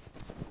Gita,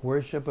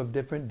 worship of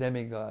different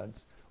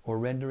demigods or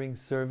rendering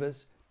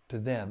service to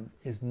them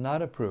is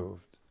not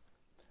approved.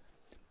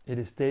 It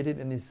is stated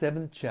in the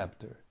 7th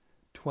chapter,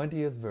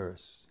 20th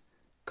verse,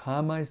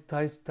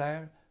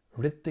 Kamaistastar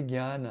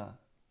Rittagyana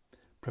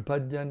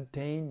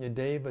Prapadyantain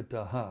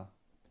Yadevataha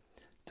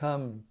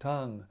Tam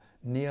Tang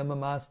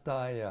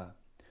Niyamamastaya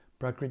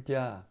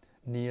Prakritya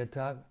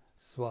Niyatak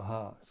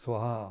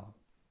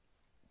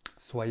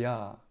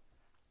Swaya.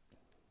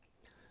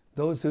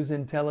 Those whose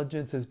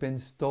intelligence has been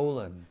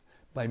stolen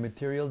by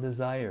material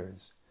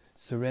desires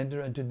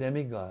surrender unto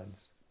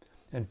demigods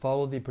and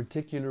follow the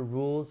particular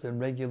rules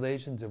and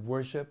regulations of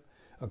worship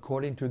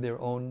according to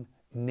their own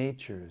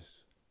natures.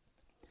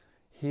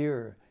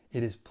 Here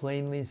it is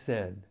plainly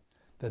said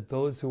that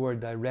those who are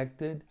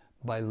directed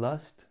by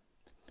lust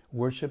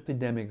worship the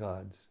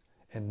demigods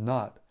and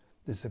not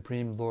the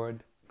Supreme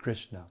Lord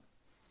Krishna.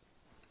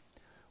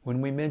 When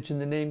we mention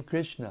the name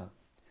Krishna,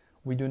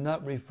 we do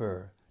not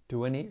refer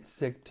to any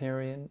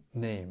sectarian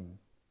name.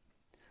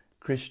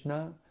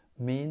 Krishna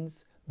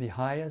means the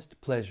highest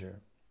pleasure,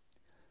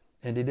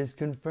 and it is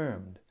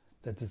confirmed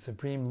that the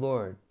Supreme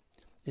Lord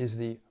is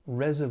the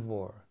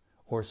reservoir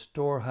or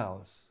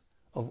storehouse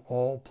of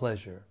all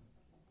pleasure.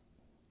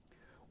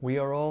 We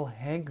are all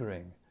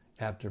hankering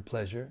after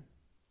pleasure.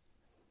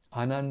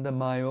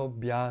 Anandamayo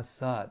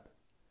Bhyasat,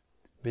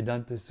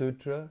 Vedanta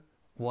Sutra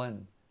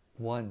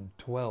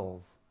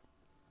 1:12.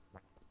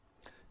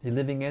 The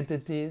living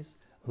entities,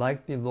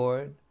 like the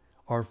Lord,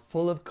 are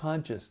full of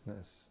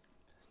consciousness,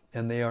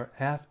 and they are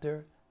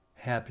after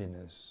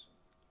happiness.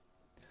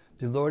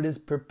 The Lord is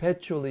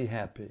perpetually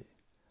happy,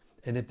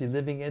 and if the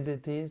living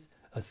entities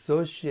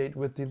associate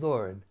with the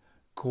Lord,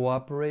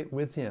 cooperate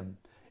with Him,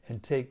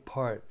 and take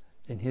part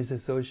in His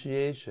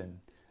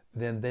association,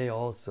 then they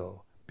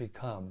also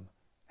become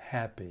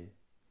happy.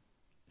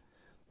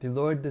 The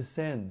Lord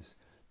descends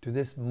to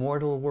this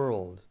mortal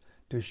world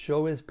to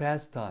show His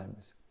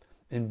pastimes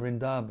in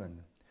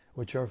Vrindavan,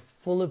 which are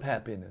full of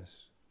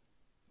happiness.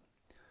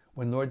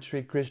 When Lord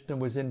Sri Krishna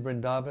was in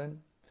Vrindavan,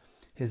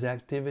 His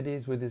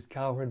activities with His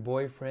cowherd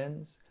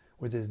boyfriends,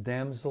 with His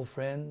damsel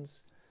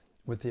friends,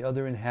 with the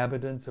other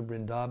inhabitants of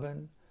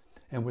Vrindavan,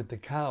 and with the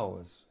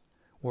cows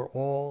were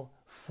all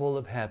full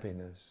of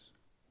happiness.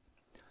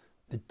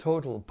 The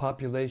total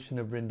population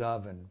of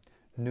Vrindavan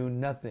knew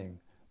nothing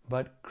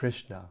but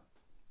Krishna.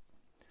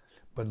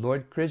 But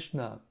Lord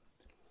Krishna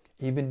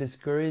even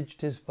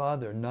discouraged his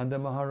father, Nanda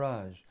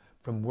Maharaj,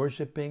 from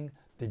worshipping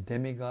the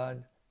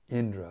demigod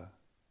Indra,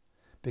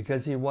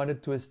 because he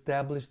wanted to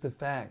establish the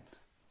fact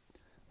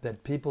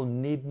that people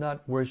need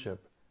not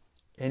worship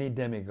any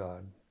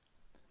demigod.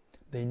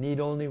 They need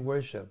only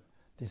worship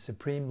the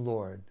Supreme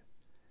Lord,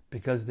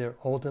 because their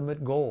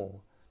ultimate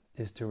goal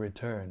is to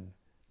return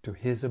to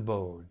his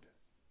abode.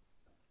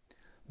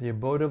 The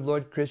abode of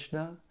Lord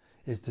Krishna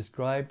is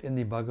described in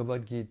the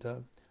Bhagavad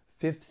Gita,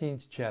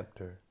 15th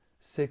chapter,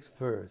 6th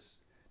verse.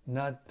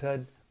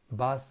 Natad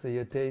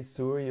basayate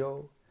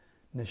suryo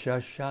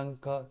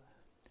nashashanko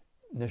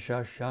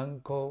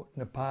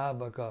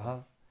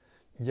napavakaha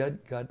yad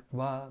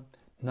gatva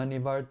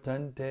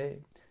nanivartante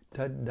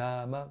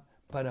taddama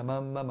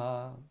paramam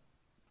mama.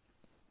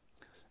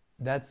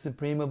 That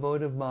supreme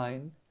abode of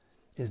mine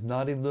is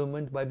not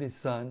illumined by the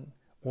sun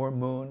or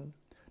moon,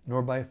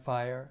 nor by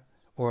fire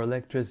or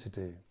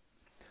electricity.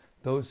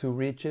 Those who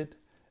reach it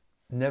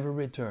never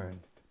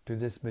return to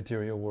this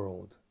material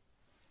world.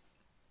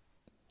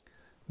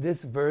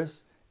 This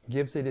verse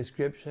gives a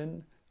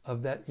description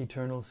of that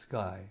eternal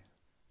sky.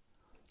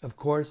 Of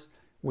course,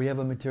 we have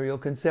a material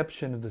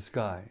conception of the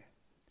sky,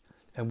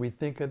 and we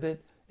think of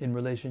it in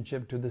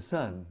relationship to the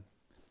sun,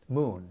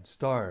 moon,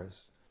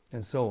 stars,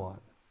 and so on.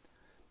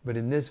 But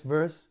in this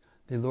verse,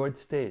 the Lord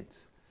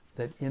states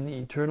that in the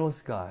eternal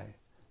sky,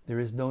 there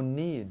is no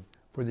need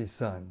for the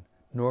sun,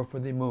 nor for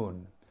the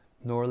moon,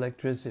 nor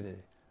electricity,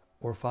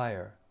 or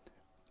fire,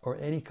 or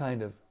any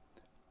kind,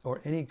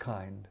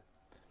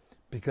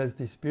 because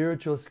the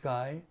spiritual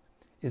sky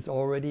is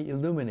already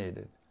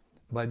illuminated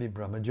by the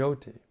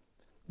Brahmajyoti,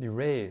 the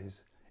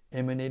rays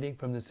emanating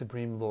from the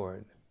Supreme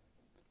Lord.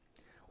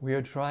 We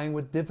are trying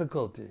with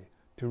difficulty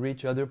to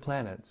reach other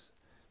planets,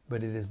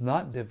 but it is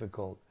not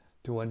difficult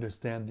to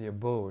understand the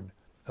abode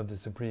of the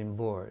Supreme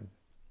Lord.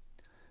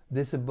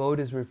 This abode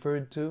is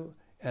referred to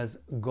as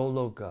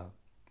Goloka.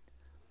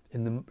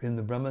 In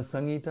the Brahma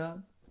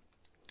Samhita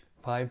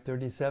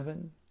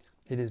 537,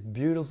 it is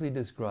beautifully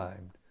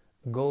described.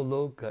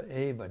 Goloka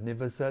eva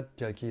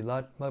nivasatya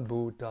kilatma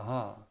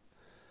bhutaha.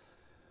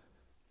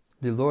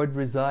 The Lord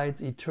resides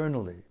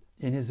eternally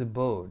in his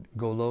abode,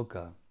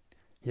 Goloka,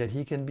 yet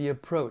he can be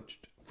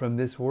approached from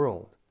this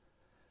world.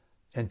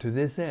 And to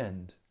this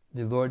end,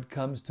 the Lord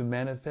comes to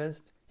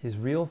manifest his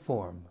real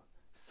form,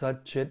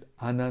 Satchit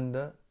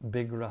Ananda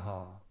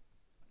Vigraha.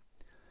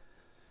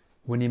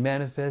 When he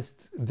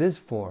manifests this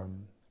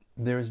form,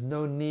 there is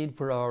no need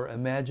for our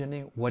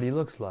imagining what he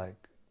looks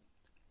like.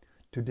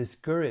 To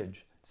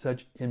discourage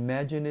such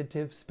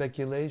imaginative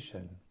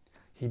speculation,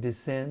 he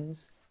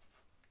descends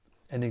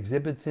and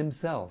exhibits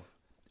himself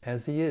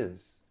as he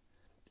is,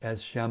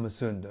 as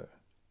Shyamasundar.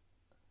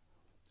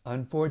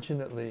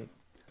 Unfortunately,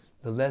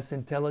 the less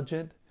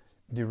intelligent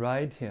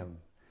deride him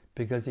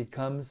because he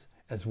comes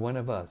as one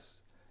of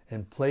us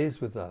and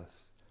plays with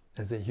us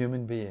as a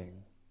human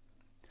being.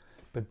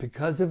 But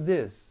because of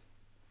this,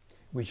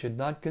 we should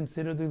not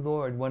consider the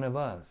Lord one of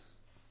us.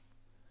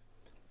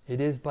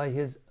 It is by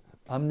his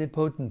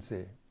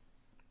omnipotency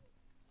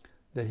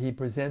that he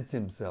presents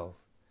himself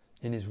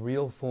in his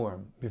real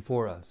form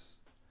before us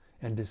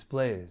and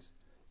displays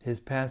his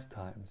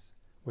pastimes,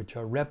 which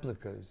are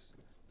replicas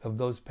of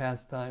those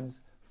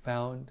pastimes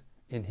found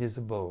in his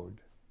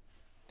abode.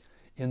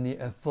 In the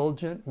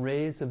effulgent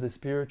rays of the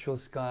spiritual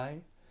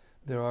sky,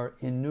 there are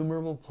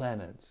innumerable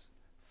planets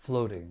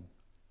floating.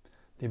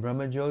 The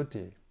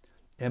Brahmajyoti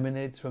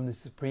emanates from the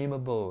supreme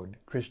abode,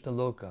 Krishna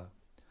Loka,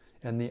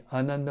 and the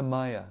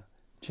Anandamaya,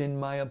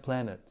 Chinmaya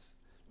planets,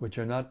 which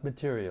are not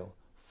material,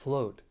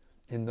 float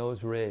in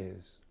those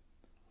rays.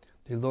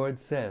 The Lord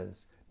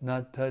says,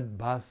 Natad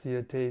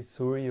bhasyate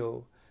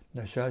suryo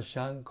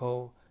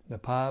nashashanko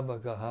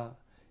napavakaha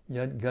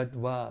yad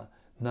gatva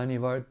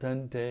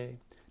nanivartante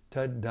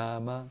tad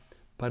dhamma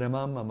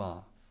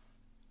paramamama.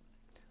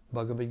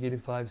 Bhagavad Gita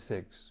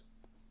 15:6.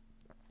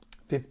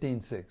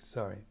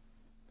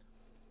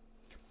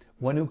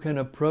 One who can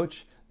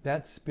approach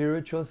that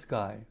spiritual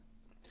sky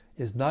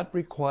is not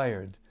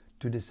required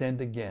to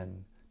descend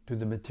again to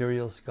the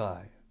material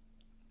sky.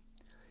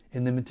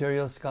 In the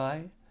material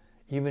sky,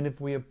 even if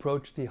we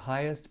approach the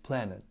highest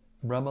planet,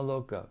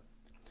 Brahmaloka,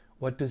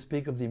 what to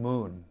speak of the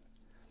moon,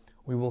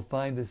 we will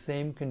find the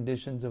same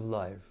conditions of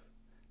life,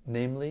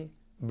 namely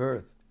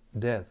birth,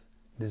 death,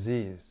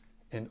 disease,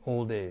 and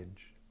old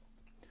age.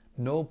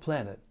 No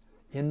planet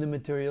in the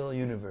material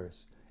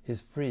universe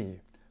is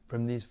free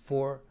from these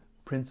four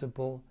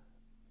principles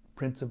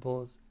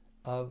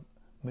of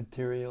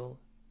material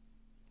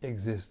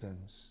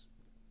existence.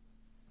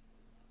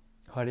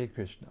 Hare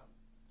Krishna.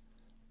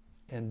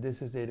 And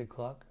this is 8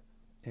 o'clock,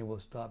 and we'll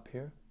stop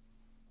here.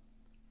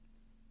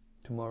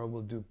 Tomorrow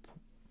we'll do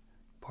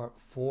part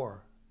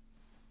 4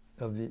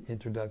 of the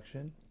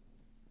introduction,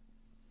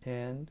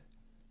 and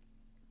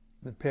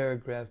the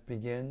paragraph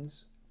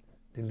begins,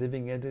 the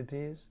living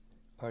entities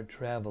are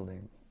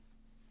traveling.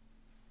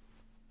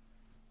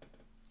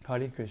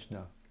 Hare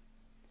Krishna.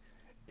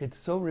 It's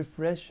so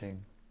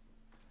refreshing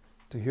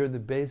to hear the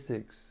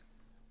basics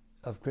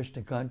of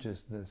Krishna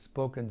consciousness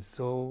spoken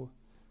so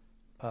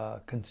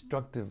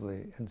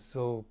constructively and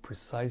so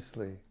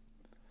precisely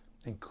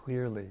and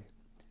clearly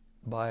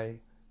by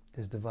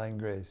His Divine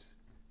Grace,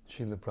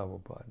 Srila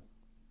Prabhupada.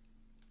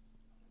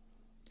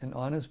 An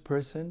honest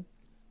person,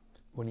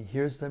 when he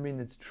hears something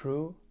that's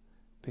true,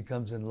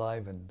 becomes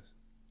enlivened.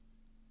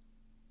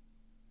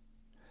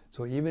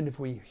 So even if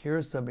we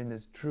hear something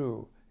that's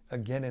true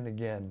again and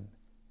again,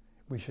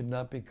 we should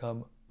not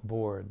become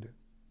bored.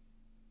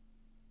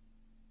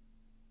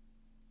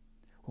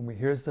 When we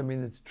hear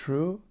something that's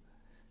true,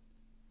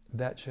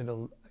 that should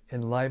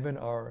enliven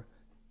our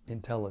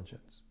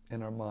intelligence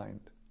and our mind.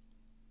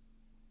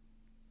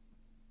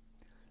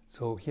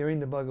 So hearing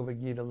the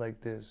Bhagavad Gita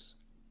like this,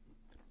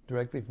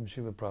 directly from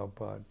Srila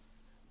Prabhupada,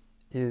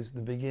 is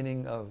the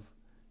beginning of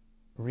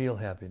real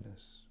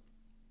happiness.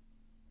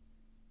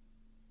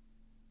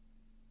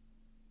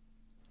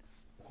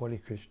 Hare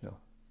Krishna.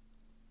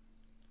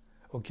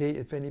 Okay,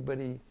 if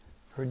anybody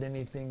heard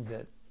anything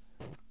that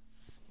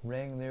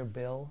rang their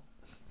bell,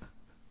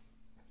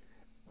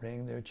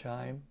 rang their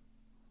chime,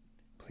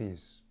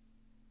 please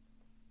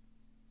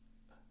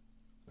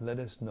let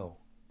us know.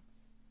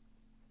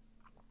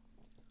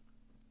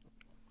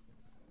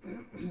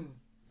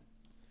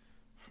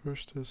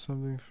 First is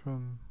something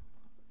from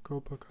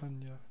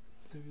Gopakanya.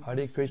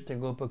 Hare Krishna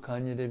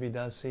Gopakanya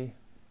Devidasi.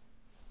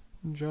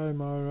 Jai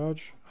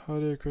Maharaj,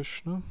 Hare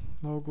Krishna,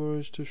 all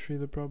glories to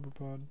Srila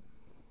Prabhupada.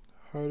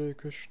 Hare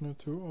Krishna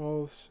to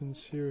all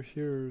sincere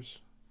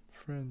hearers,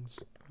 friends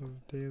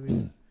of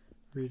daily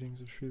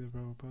readings of Srila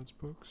Prabhupada's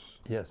books.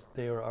 Yes,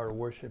 they are our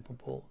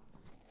worshipable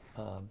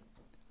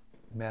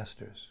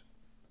masters.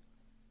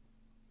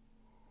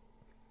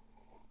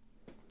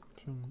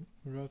 From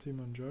Rati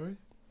Manjari.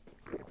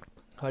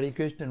 Hare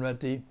Krishna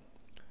Rati.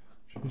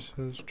 She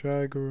says,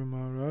 Jai Guru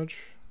Maharaj,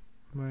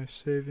 my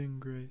saving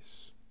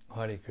grace.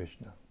 Hare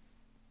Krishna.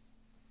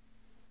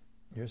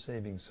 You're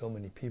saving so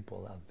many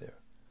people out there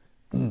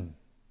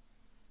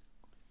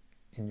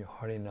in your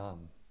Harinam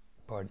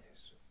parties.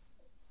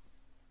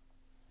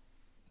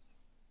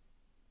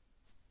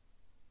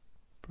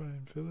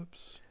 Brian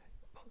Phillips.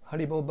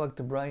 Haribol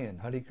Bhakta Brian,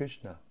 Hare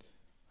Krishna.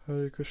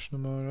 Hare Krishna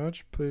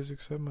Maharaj, please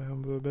accept my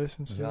humble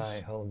obeisances.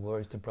 Jai, all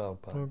glories to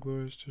Prabhupada. All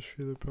glories to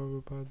Srila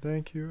Prabhupada.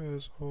 Thank you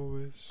as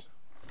always.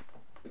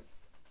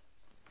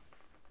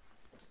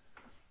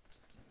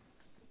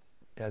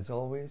 As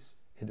always,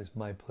 it is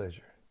my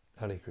pleasure.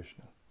 Hare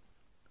Krishna.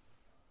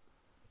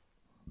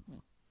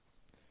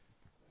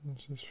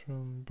 This is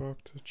from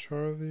Bhakta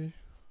Charlie.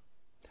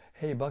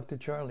 Hey, Bhakta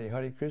Charlie,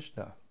 Hare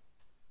Krishna.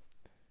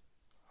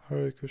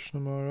 Hare Krishna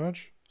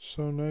Maharaj,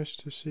 so nice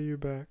to see you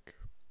back.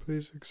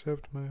 Please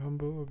accept my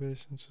humble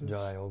obeisances.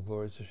 Jai, all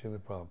glories to Srila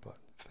Prabhupada.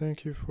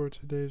 Thank you for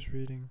today's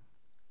reading.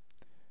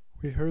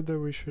 We heard that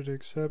we should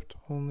accept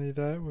only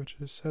that which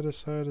is set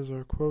aside as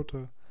our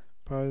quota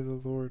by the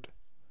Lord.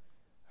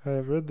 I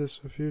have read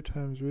this a few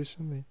times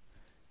recently.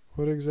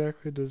 What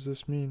exactly does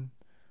this mean?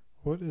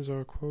 What is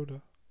our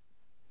quota?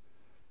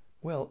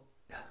 Well,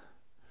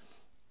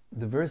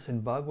 the verse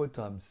in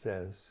Bhagavatam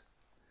says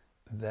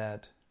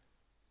that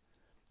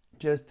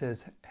just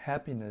as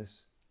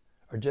happiness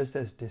or just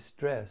as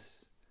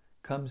distress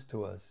comes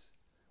to us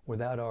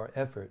without our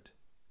effort,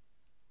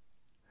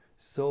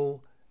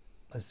 so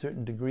a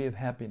certain degree of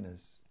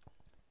happiness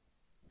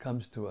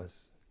comes to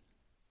us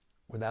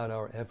without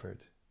our effort.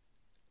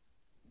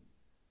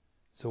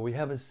 So we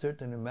have a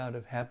certain amount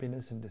of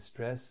happiness and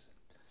distress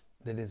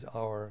that is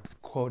our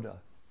quota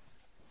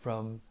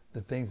from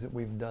the things that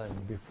we've done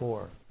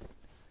before.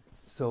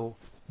 So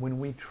when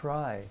we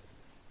try,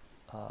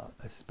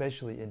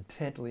 especially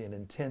intently and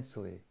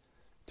intensely,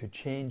 to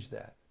change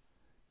that,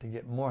 to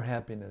get more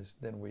happiness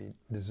than we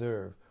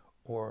deserve,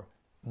 or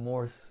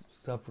more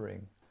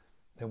suffering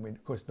than we,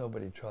 of course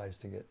nobody tries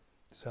to get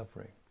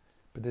suffering,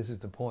 but this is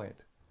the point.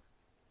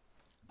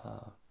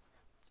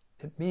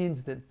 It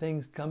means that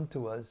things come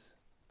to us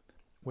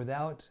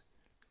without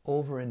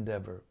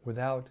over-endeavor,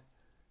 without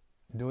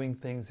doing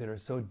things that are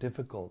so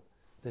difficult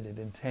that it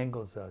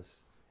entangles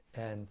us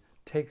and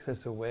takes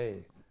us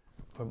away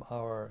from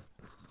our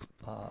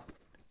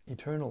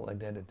eternal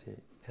identity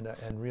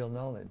and real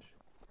knowledge.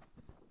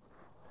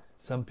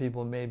 Some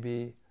people may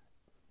be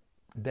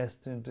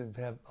destined to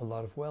have a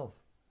lot of wealth.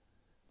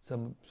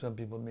 Some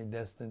people may be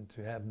destined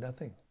to have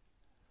nothing.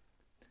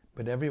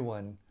 But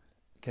everyone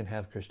can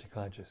have Krishna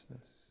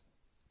consciousness.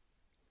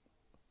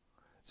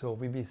 So if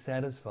we be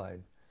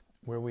satisfied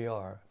where we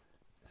are,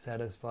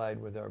 satisfied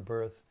with our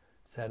birth,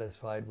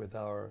 satisfied with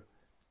our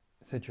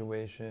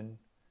situation,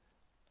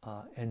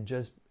 and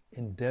just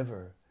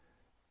endeavor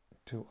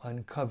to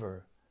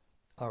uncover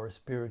our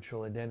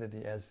spiritual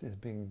identity as is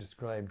being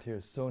described here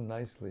so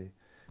nicely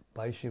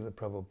by Srila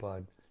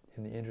Prabhupada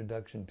in the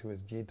introduction to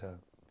his Gita,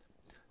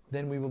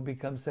 then we will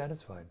become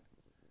satisfied,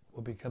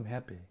 we'll become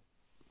happy.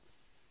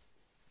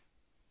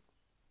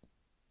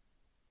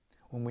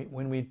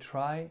 When we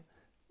try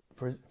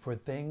for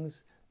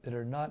things that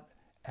are not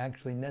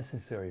actually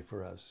necessary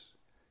for us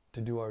to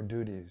do our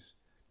duties,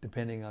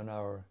 depending on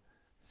our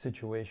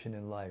situation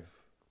in life,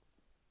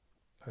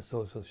 our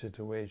social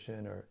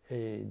situation, our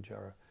age,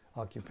 our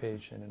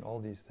occupation, and all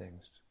these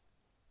things.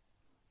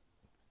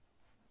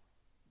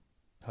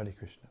 Hare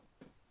Krishna.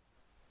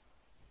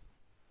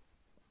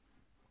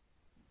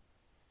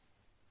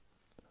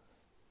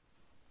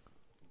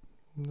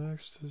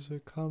 Next is a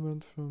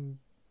comment from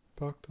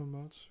Bhakta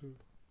Matsu.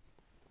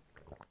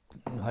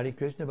 Hare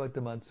Krishna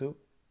Bhakta Matsu.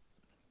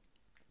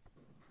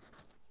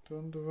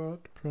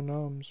 Dandavat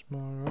Pranams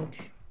Maharaj.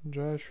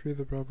 Jai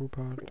Srila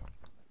Prabhupada.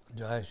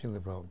 Jai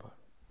Srila Prabhupada.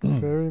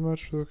 Very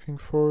much looking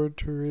forward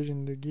to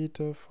reading the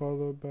Gita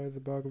followed by the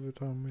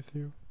Bhagavatam with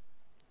you.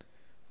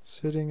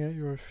 Sitting at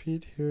your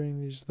feet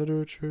hearing these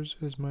literatures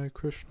is my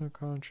Krishna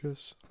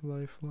conscious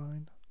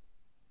lifeline.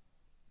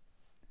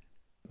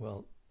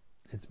 Well,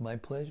 it's my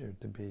pleasure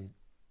to be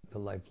the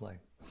lifeline.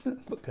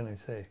 What can I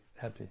say?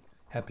 Happy.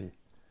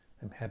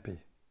 I'm happy.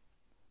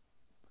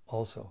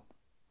 Also,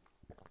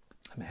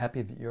 I'm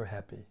happy that you're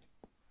happy.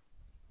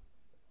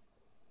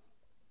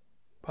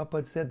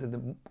 Prabhupada said that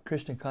the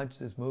Krishna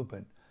consciousness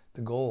movement,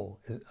 the goal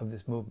of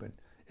this movement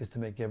is to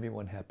make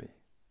everyone happy.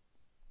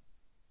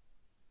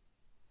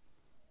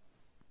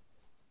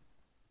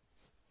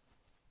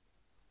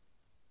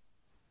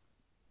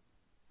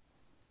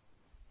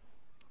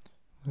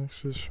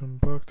 Next is from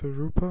Bhakta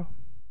Rupa.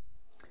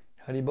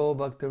 Haribo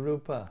Bhakta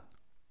Rupa.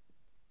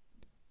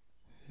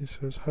 He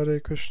says, Hare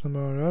Krishna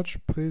Maharaj,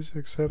 please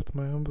accept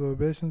my humble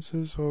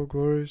obeisances. All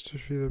glories to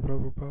Srila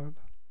Prabhupada.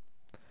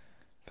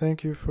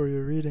 Thank you for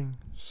your reading.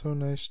 So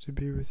nice to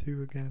be with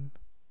you again.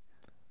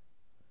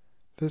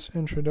 This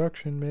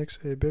introduction makes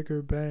a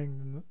bigger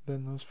bang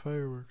than those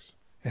fireworks.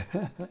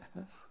 I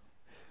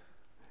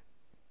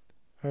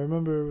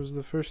remember it was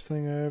the first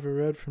thing I ever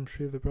read from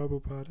Srila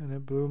Prabhupada, and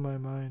it blew my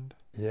mind.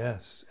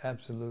 Yes,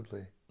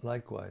 absolutely.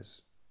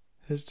 Likewise.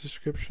 His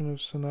description of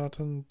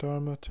Sanatana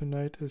Dharma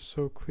tonight is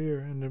so clear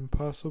and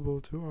impossible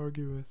to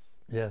argue with.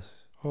 Yes.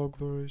 All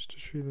glories to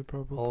Srila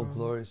Prabhupada. All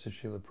glories to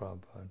Srila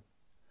Prabhupada.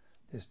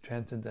 His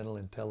transcendental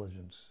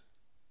intelligence.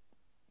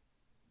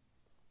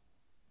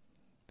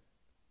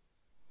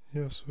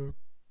 He also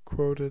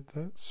quoted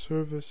that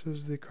service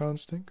is the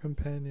constant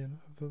companion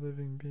of the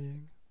living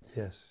being.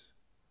 Yes.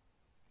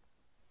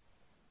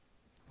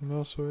 And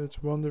also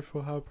it's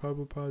wonderful how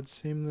Prabhupada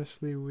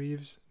seamlessly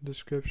weaves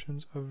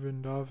descriptions of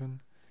Vrindavan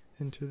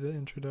into the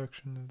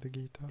introduction of the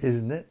Gita.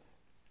 Isn't it?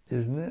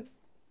 Isn't it?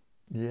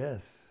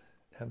 Yes,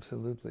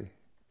 absolutely.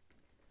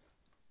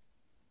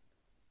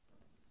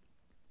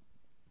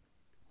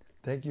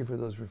 Thank you for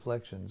those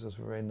reflections. Those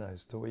were very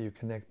nice. The way you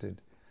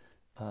connected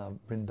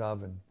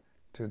Vrindavan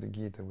to the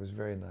Gita was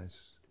very nice.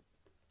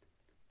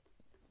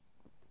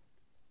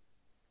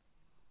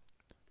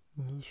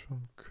 This is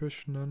from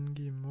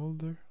Krishnangi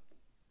Mulder.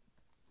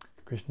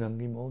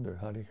 Krishnangi Mulder,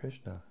 Hare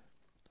Krishna.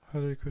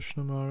 Hare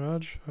Krishna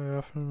Maharaj, I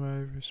offer my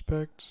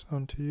respects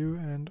unto you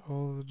and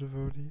all the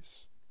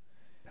devotees.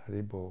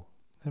 Haribo.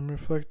 I'm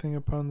reflecting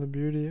upon the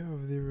beauty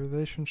of the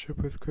relationship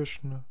with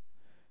Krishna,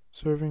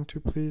 serving to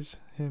please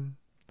him,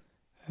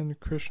 and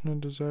Krishna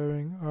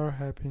desiring our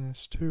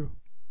happiness too.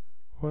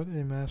 What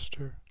a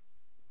master.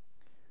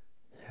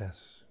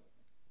 Yes,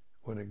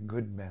 what a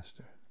good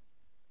master.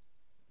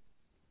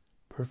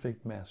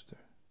 Perfect master.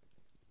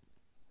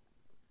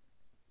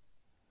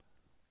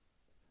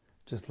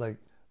 Just like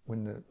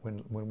when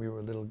we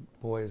were little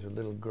boys or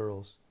little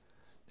girls,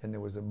 and there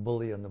was a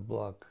bully on the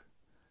block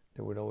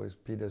that would always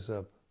beat us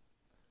up.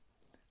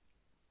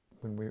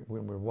 When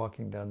we're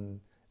walking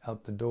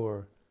out the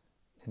door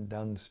and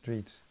down the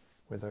streets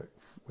with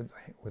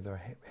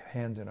our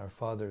hands in our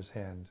father's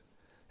hand,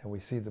 and we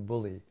see the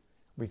bully,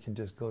 we can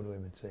just go to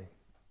him and say,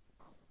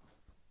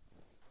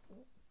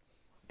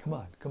 come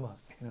on,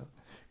 you know,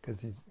 because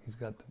he's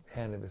got the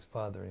hand of his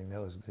father and he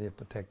knows that he'll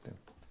protect him.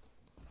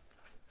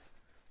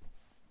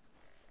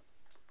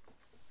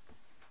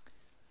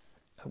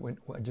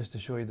 Just to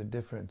show you the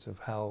difference of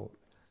how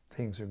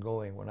things are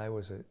going, when I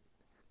was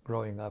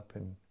growing up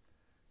in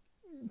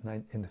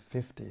the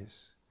 50s,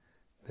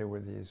 there were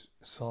these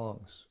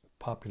songs,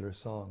 popular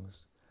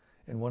songs,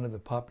 and one of the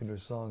popular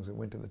songs that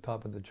went to the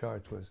top of the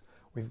charts was,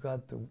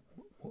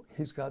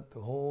 he's got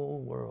the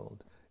whole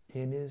world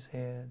in his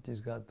hand, he's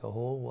got the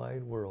whole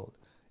wide world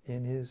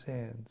in his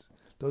hands.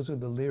 Those are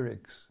the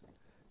lyrics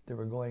that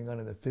were going on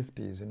in the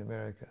 50s in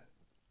America.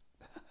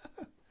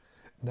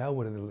 Now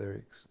what are the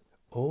lyrics?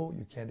 Oh,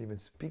 you can't even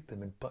speak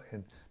them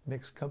in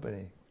mixed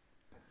company.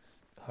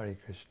 Hare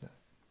Krishna.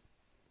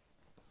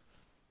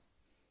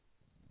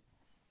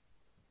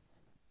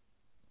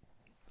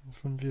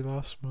 From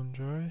Vilas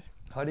Manjari.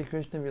 Hare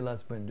Krishna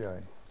Vilas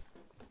Manjari.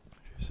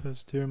 She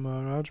says, Dear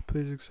Maharaj,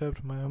 please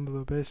accept my humble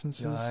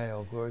obeisances. Jai,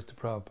 all glories to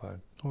Prabhupada.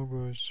 All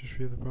glories to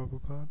Srila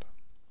Prabhupada.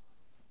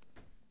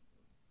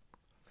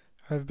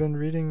 I've been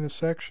reading the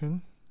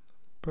section,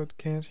 but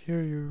can't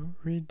hear you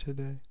read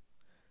today.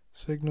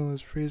 Signal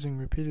is freezing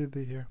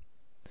repeatedly here,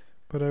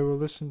 but I will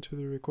listen to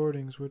the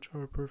recordings, which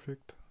are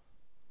perfect.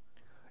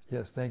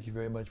 Yes, thank you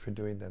very much for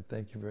doing that.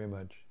 Thank you very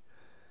much.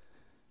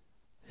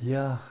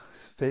 Yeah,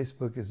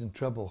 Facebook is in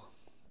trouble,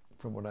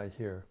 from what I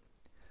hear.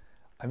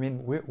 I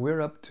mean,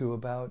 we're up to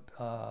about,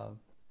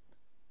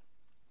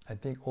 I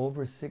think,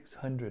 over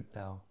 600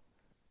 now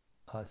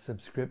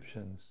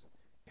subscriptions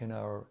in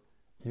our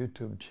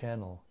YouTube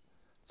channel.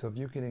 So if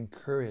you can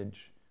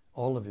encourage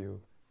all of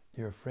you,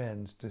 your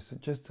friends, to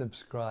just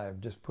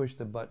subscribe, just push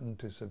the button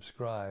to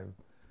subscribe.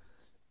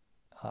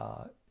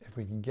 If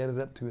we can get it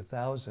up to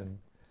 1,000,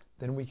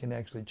 then we can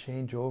actually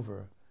change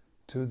over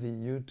to the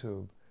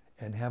YouTube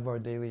and have our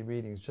daily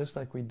readings, just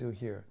like we do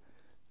here.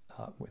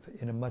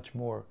 in a much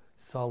more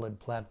solid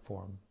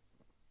platform.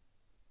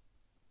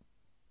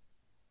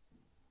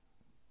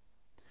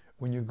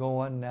 When you go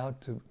on now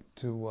to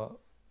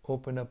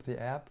open up the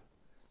app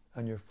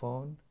on your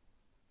phone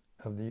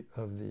of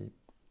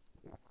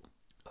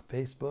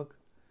Facebook,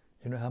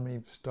 you know how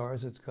many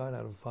stars it's got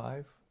out of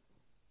 5?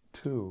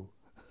 2.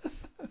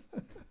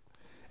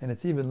 And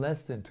it's even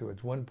less than 2.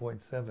 It's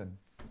 1.7.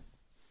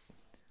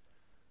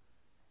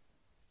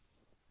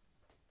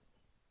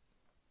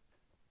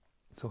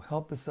 So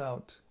help us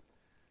out.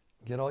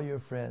 Get all your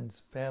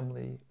friends,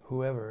 family,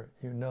 whoever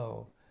you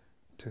know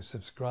to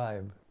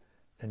subscribe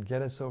and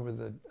get us over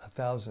the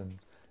 1,000,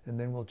 and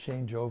then we'll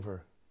change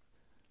over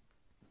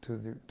to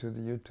the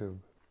YouTube.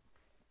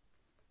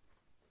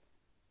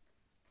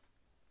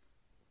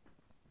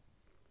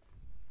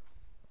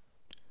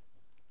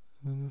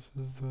 And this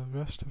is the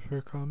rest of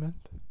her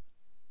comment.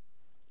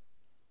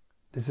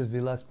 This is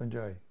Vilas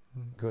Manjari.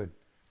 Good.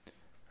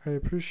 I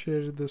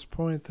appreciated this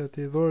point that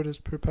the Lord is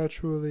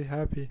perpetually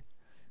happy,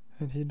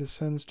 and he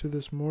descends to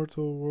this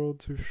mortal world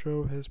to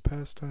show his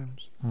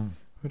pastimes,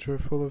 which are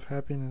full of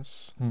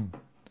happiness,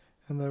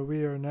 and that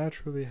we are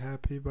naturally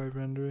happy by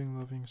rendering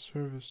loving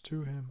service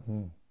to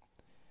him.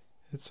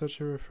 It's such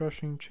a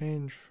refreshing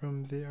change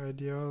from the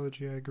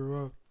ideology I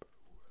grew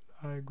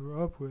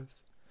up with,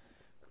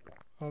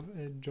 of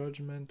a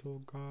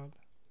judgmental God.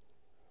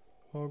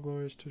 All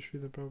glories to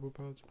Srila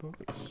Prabhupada's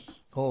books.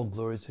 All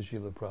glories to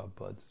Srila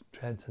Prabhupada's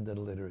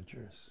transcendental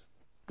literatures.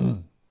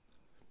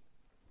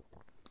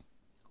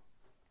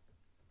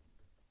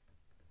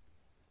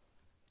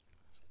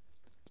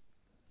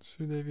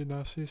 Sudevi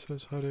Dasi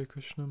says Hare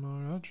Krishna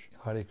Maharaj.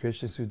 Hare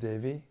Krishna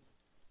Sudevi.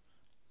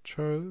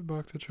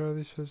 Bhakta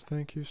Charlie says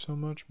thank you so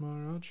much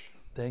Maharaj.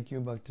 Thank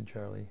you Bhakta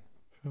Charlie.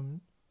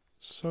 From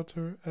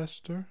Sutter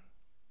Esther.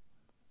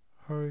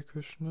 Hare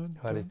Krishna.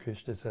 Hare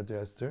Krishna Sutter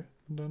Esther.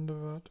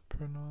 Dandavat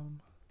Pranam.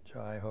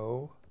 Jai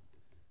Ho.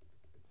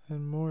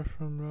 And more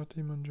from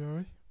Rati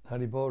Manjari.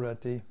 Haribol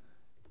Rati.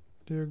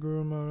 Dear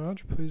Guru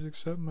Maharaj, please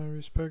accept my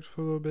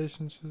respectful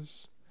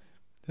obeisances.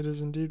 It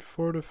is indeed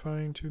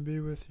fortifying to be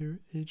with you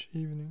each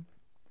evening.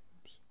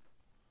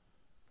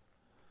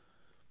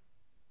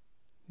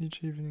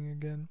 Each evening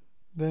again.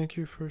 Thank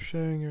you for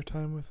sharing your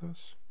time with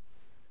us.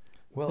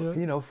 Well,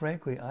 you know,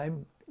 frankly,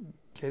 I'm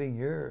getting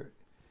here.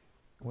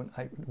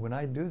 When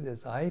I do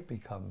this, I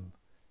become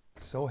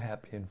so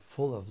happy and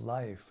full of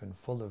life and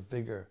full of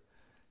vigor,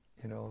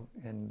 you know,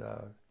 and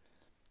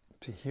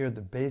to hear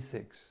the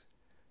basics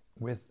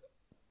with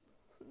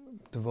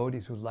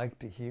devotees who like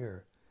to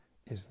hear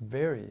is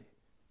very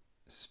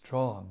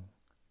strong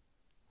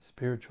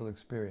spiritual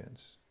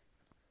experience.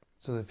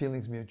 So the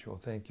feeling's mutual.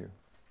 Thank you.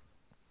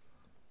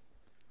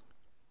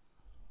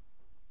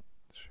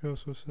 She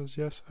also says,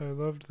 yes, I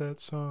loved that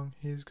song.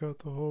 He's got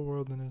the whole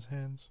world in his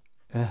hands.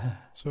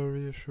 So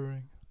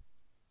reassuring.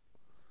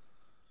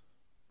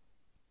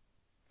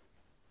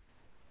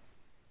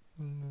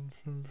 And then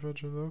from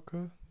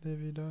Vrajaloka,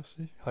 Devi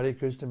Dasi. Hare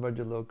Krishna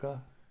Vrajaloka.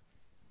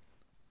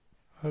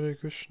 Hare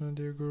Krishna,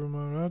 dear Guru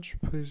Maharaj,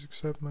 please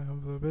accept my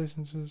humble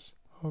obeisances.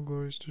 All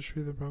glories to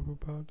Srila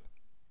Prabhupada.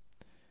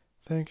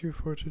 Thank you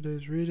for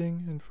today's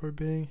reading and for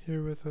being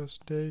here with us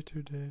day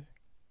to day.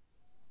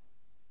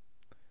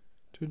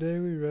 Today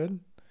we read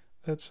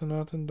that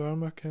Sanatana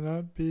Dharma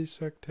cannot be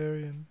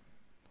sectarian.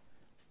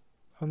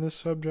 On this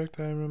subject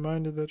I am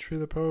reminded that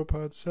Srila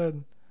Prabhupada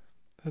said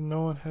that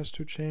no one has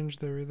to change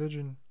their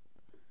religion.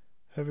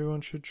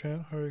 Everyone should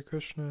chant Hare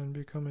Krishna and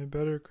become a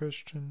better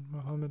Christian,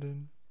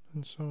 Mohammedan,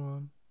 and so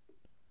on.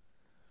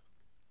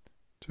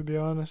 To be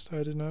honest,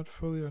 I did not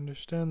fully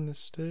understand this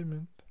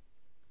statement.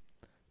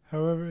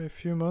 However, a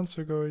few months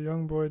ago a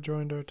young boy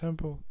joined our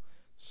temple,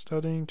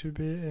 studying to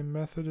be a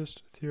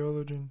Methodist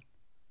theologian.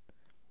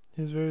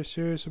 He is very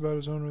serious about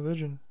his own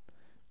religion,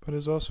 but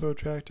is also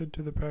attracted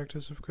to the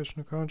practice of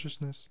Krishna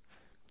consciousness,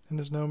 and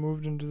has now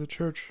moved into the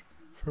church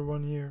for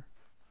 1 year.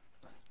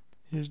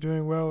 He is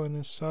doing well in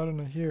his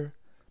sadhana here,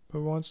 but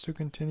wants to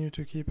continue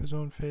to keep his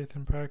own faith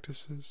and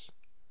practices.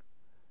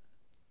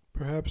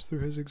 Perhaps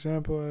through his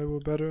example I will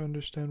better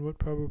understand what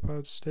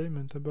Prabhupada's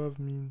statement above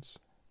means.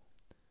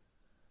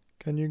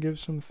 Can you give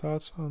some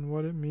thoughts on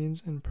what it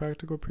means in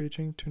practical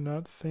preaching to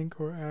not think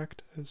or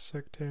act as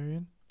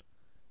sectarian?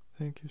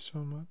 Thank you so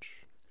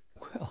much.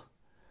 Well,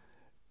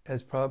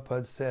 as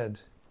Prabhupada said,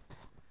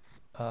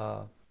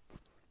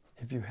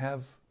 if you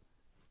have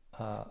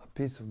a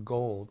piece of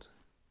gold,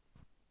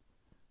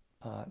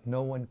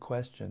 no one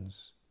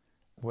questions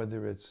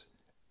whether it's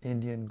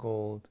Indian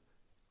gold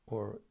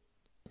or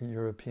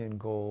European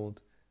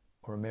gold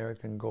or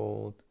American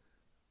gold.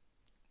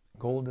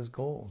 Gold is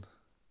gold.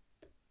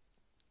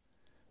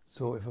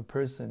 So if a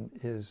person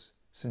is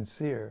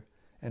sincere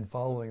and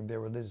following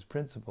their religious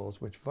principles,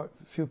 which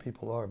few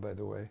people are, by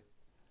the way,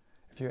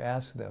 if you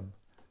ask them,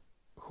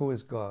 who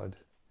is God?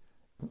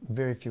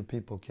 Very few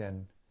people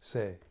can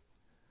say.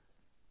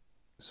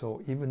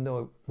 So even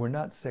though we're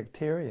not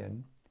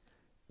sectarian,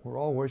 we're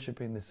all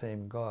worshiping the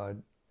same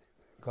God.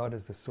 God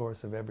is the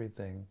source of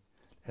everything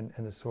and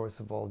the source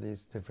of all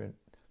these different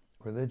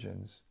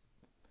religions.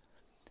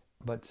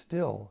 but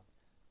still,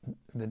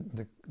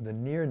 the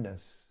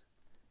nearness,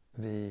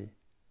 the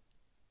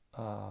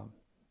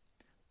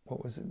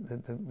what was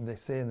it? They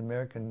say in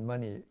American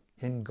money,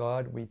 in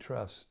God we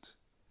trust.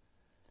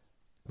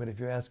 But if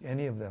you ask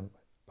any of them,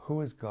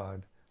 who is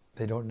God?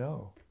 They don't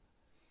know.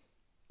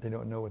 They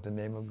don't know what the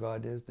name of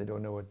God is. They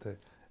don't know what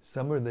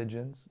some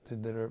religions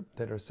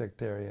that are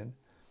sectarian,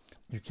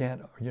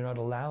 you're not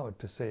allowed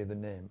to say the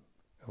name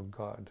of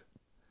God.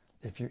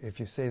 If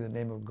you say the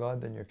name of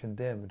God, then you're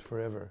condemned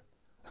forever.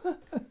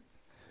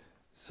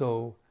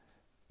 So,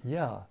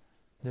 yeah,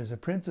 there's a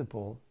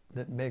principle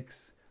that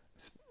makes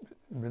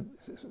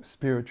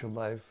spiritual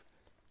life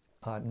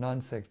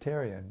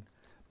non-sectarian,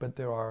 but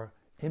there are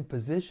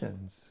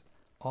impositions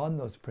on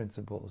those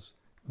principles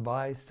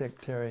by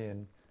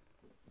sectarian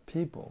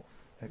people,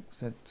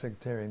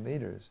 sectarian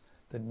leaders,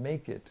 that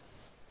make it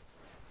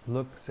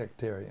look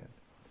sectarian.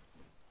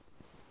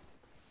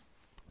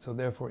 So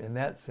therefore, in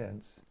that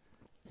sense,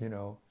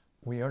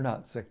 we are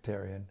not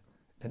sectarian,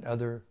 and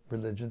other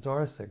religions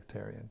are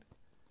sectarian.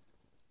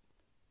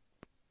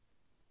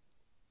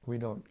 We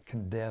don't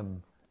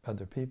condemn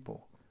other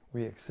people.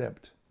 We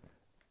accept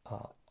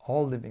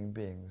all living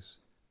beings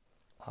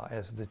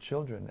as the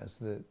children, as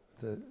the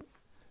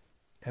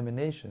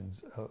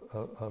emanations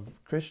of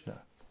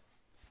Krishna.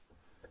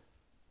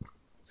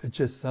 It's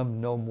just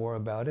some know more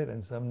about it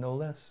and some know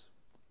less.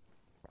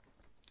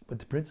 But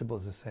the principle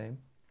is the same.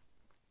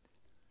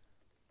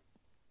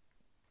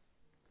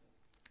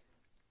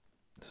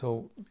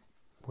 So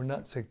we're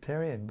not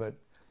sectarian, but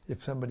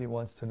if somebody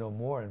wants to know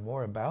more and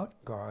more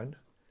about God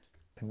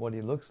and what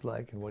He looks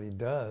like and what He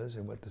does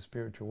and what the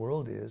spiritual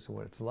world is and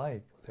what it's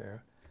like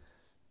there,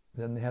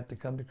 then they have to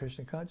come to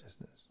Krishna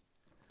consciousness.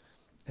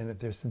 And if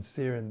they're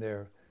sincere in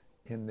their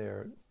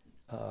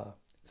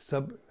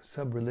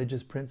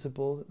sub-religious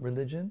principle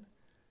religion,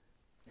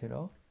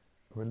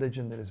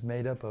 religion that is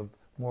made up of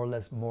more or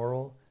less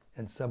moral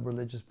and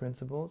sub-religious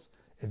principles,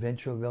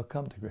 eventually they'll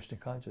come to Krishna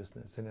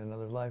consciousness in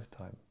another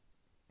lifetime.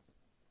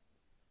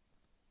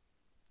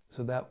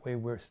 So that way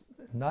we're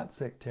not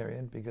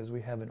sectarian, because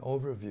we have an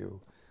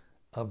overview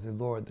of the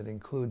Lord that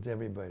includes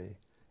everybody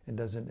and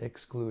doesn't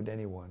exclude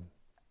anyone.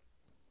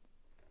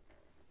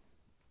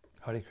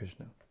 Hare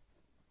Krishna.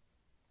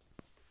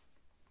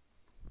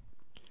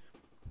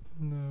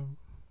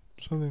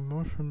 Something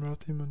more from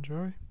Rati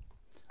Manjari.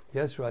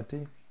 Yes,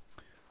 Rati.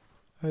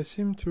 I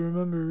seem to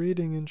remember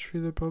reading in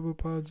Srila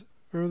Prabhupada's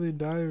early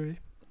diary,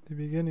 the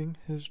beginning,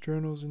 his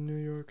journals in New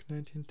York,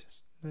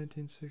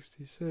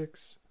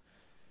 1966,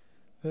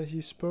 that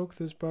he spoke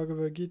this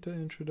Bhagavad Gita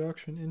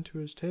introduction into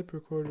his tape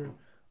recorder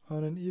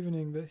on an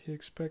evening that he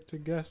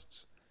expected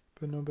guests,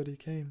 but nobody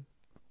came.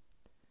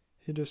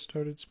 He just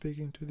started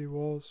speaking to the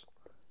walls,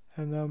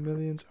 and now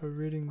millions are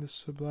reading this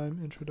sublime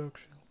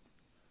introduction.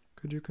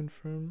 Could you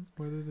confirm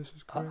whether this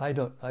is correct?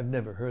 I've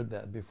never heard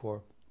that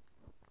before.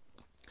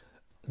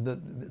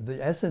 The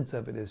essence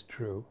of it is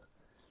true,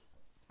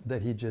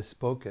 that he just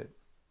spoke it,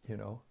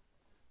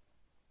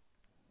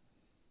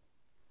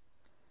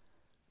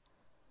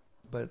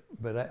 But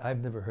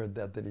I've never heard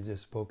that he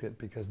just spoke it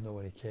because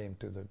nobody came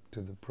to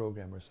the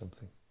program or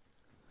something.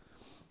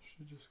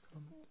 She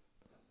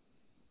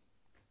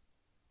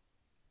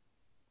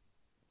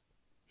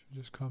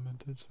just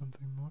commented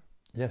something more.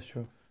 Yeah,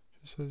 sure.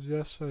 She says,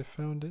 yes, I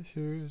found it.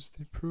 Here is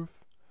the proof.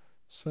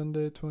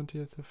 Sunday,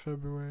 20th of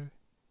February.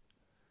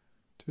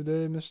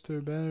 Today,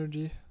 Mr.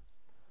 Banerjee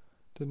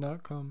did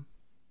not come.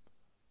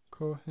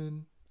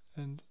 Cohen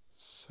and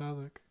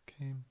Salik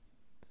came.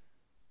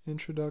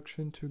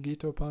 Introduction to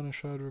Gita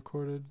Upanishad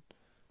recorded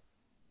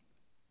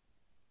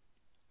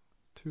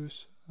 2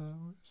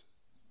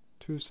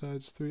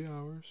 sides, 3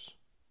 hours.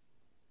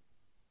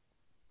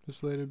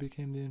 This later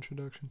became the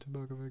introduction to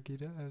Bhagavad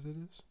Gita as it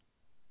is.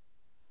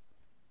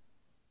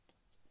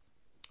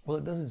 Well,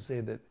 it doesn't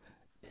say that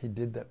he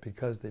did that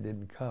because they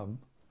didn't come.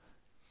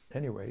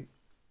 Anyway,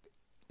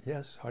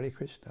 yes, Hare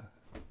Krishna.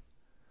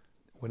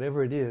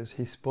 Whatever it is,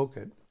 he spoke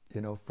it,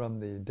 from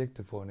the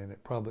dictaphone, and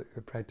it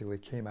practically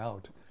came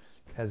out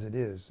as it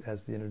is,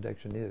 as the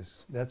introduction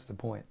is. That's the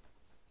point.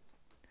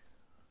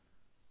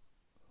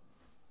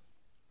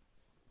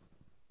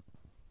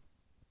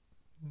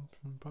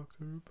 From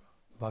Bhaktarupa.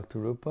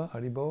 Bhaktarupa,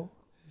 Haribo.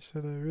 He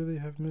said, I really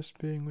have missed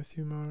being with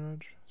you,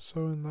 Maharaj.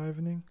 So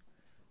enlivening.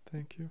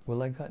 Thank you.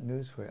 Well, I got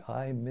news for you.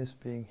 I miss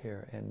being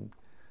here and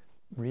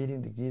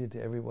reading the Gita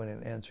to everyone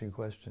and answering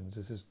questions.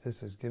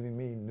 This is giving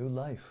me new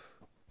life.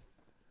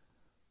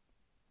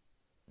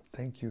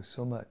 Thank you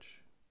so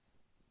much.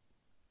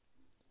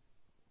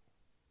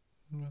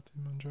 Rati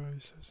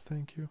Manjari says,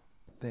 thank you.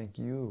 Thank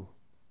you.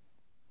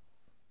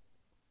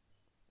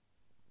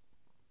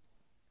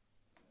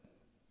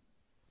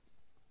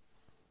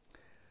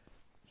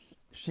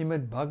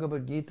 Srimad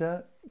Bhagavad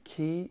Gita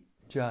ki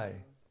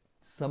jai.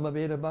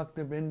 Samaveda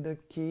Bhakta Vrinda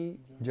ki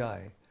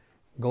jai.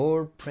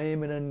 Gaur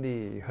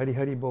Premanandi. Hari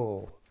Hari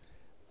Bol.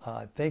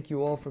 Thank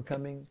you all for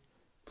coming.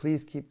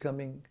 Please keep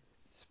coming.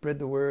 Spread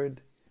the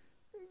word.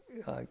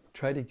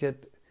 Try to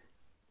get,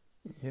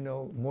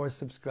 more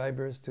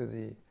subscribers to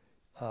the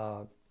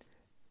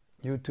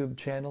YouTube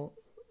channel,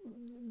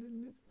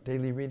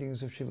 daily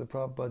readings of Srila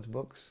Prabhupada's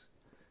books,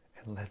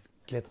 and let's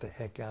get the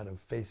heck out of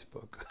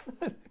Facebook,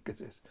 because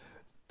there's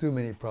too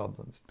many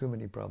problems.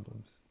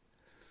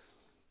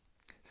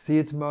 See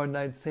you tomorrow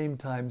night, same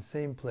time,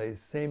 same place,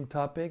 same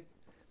topic,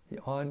 the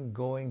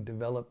ongoing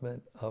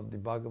development of the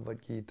Bhagavad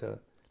Gita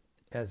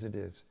as it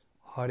is.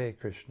 Hare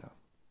Krishna.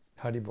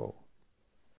 Haribol.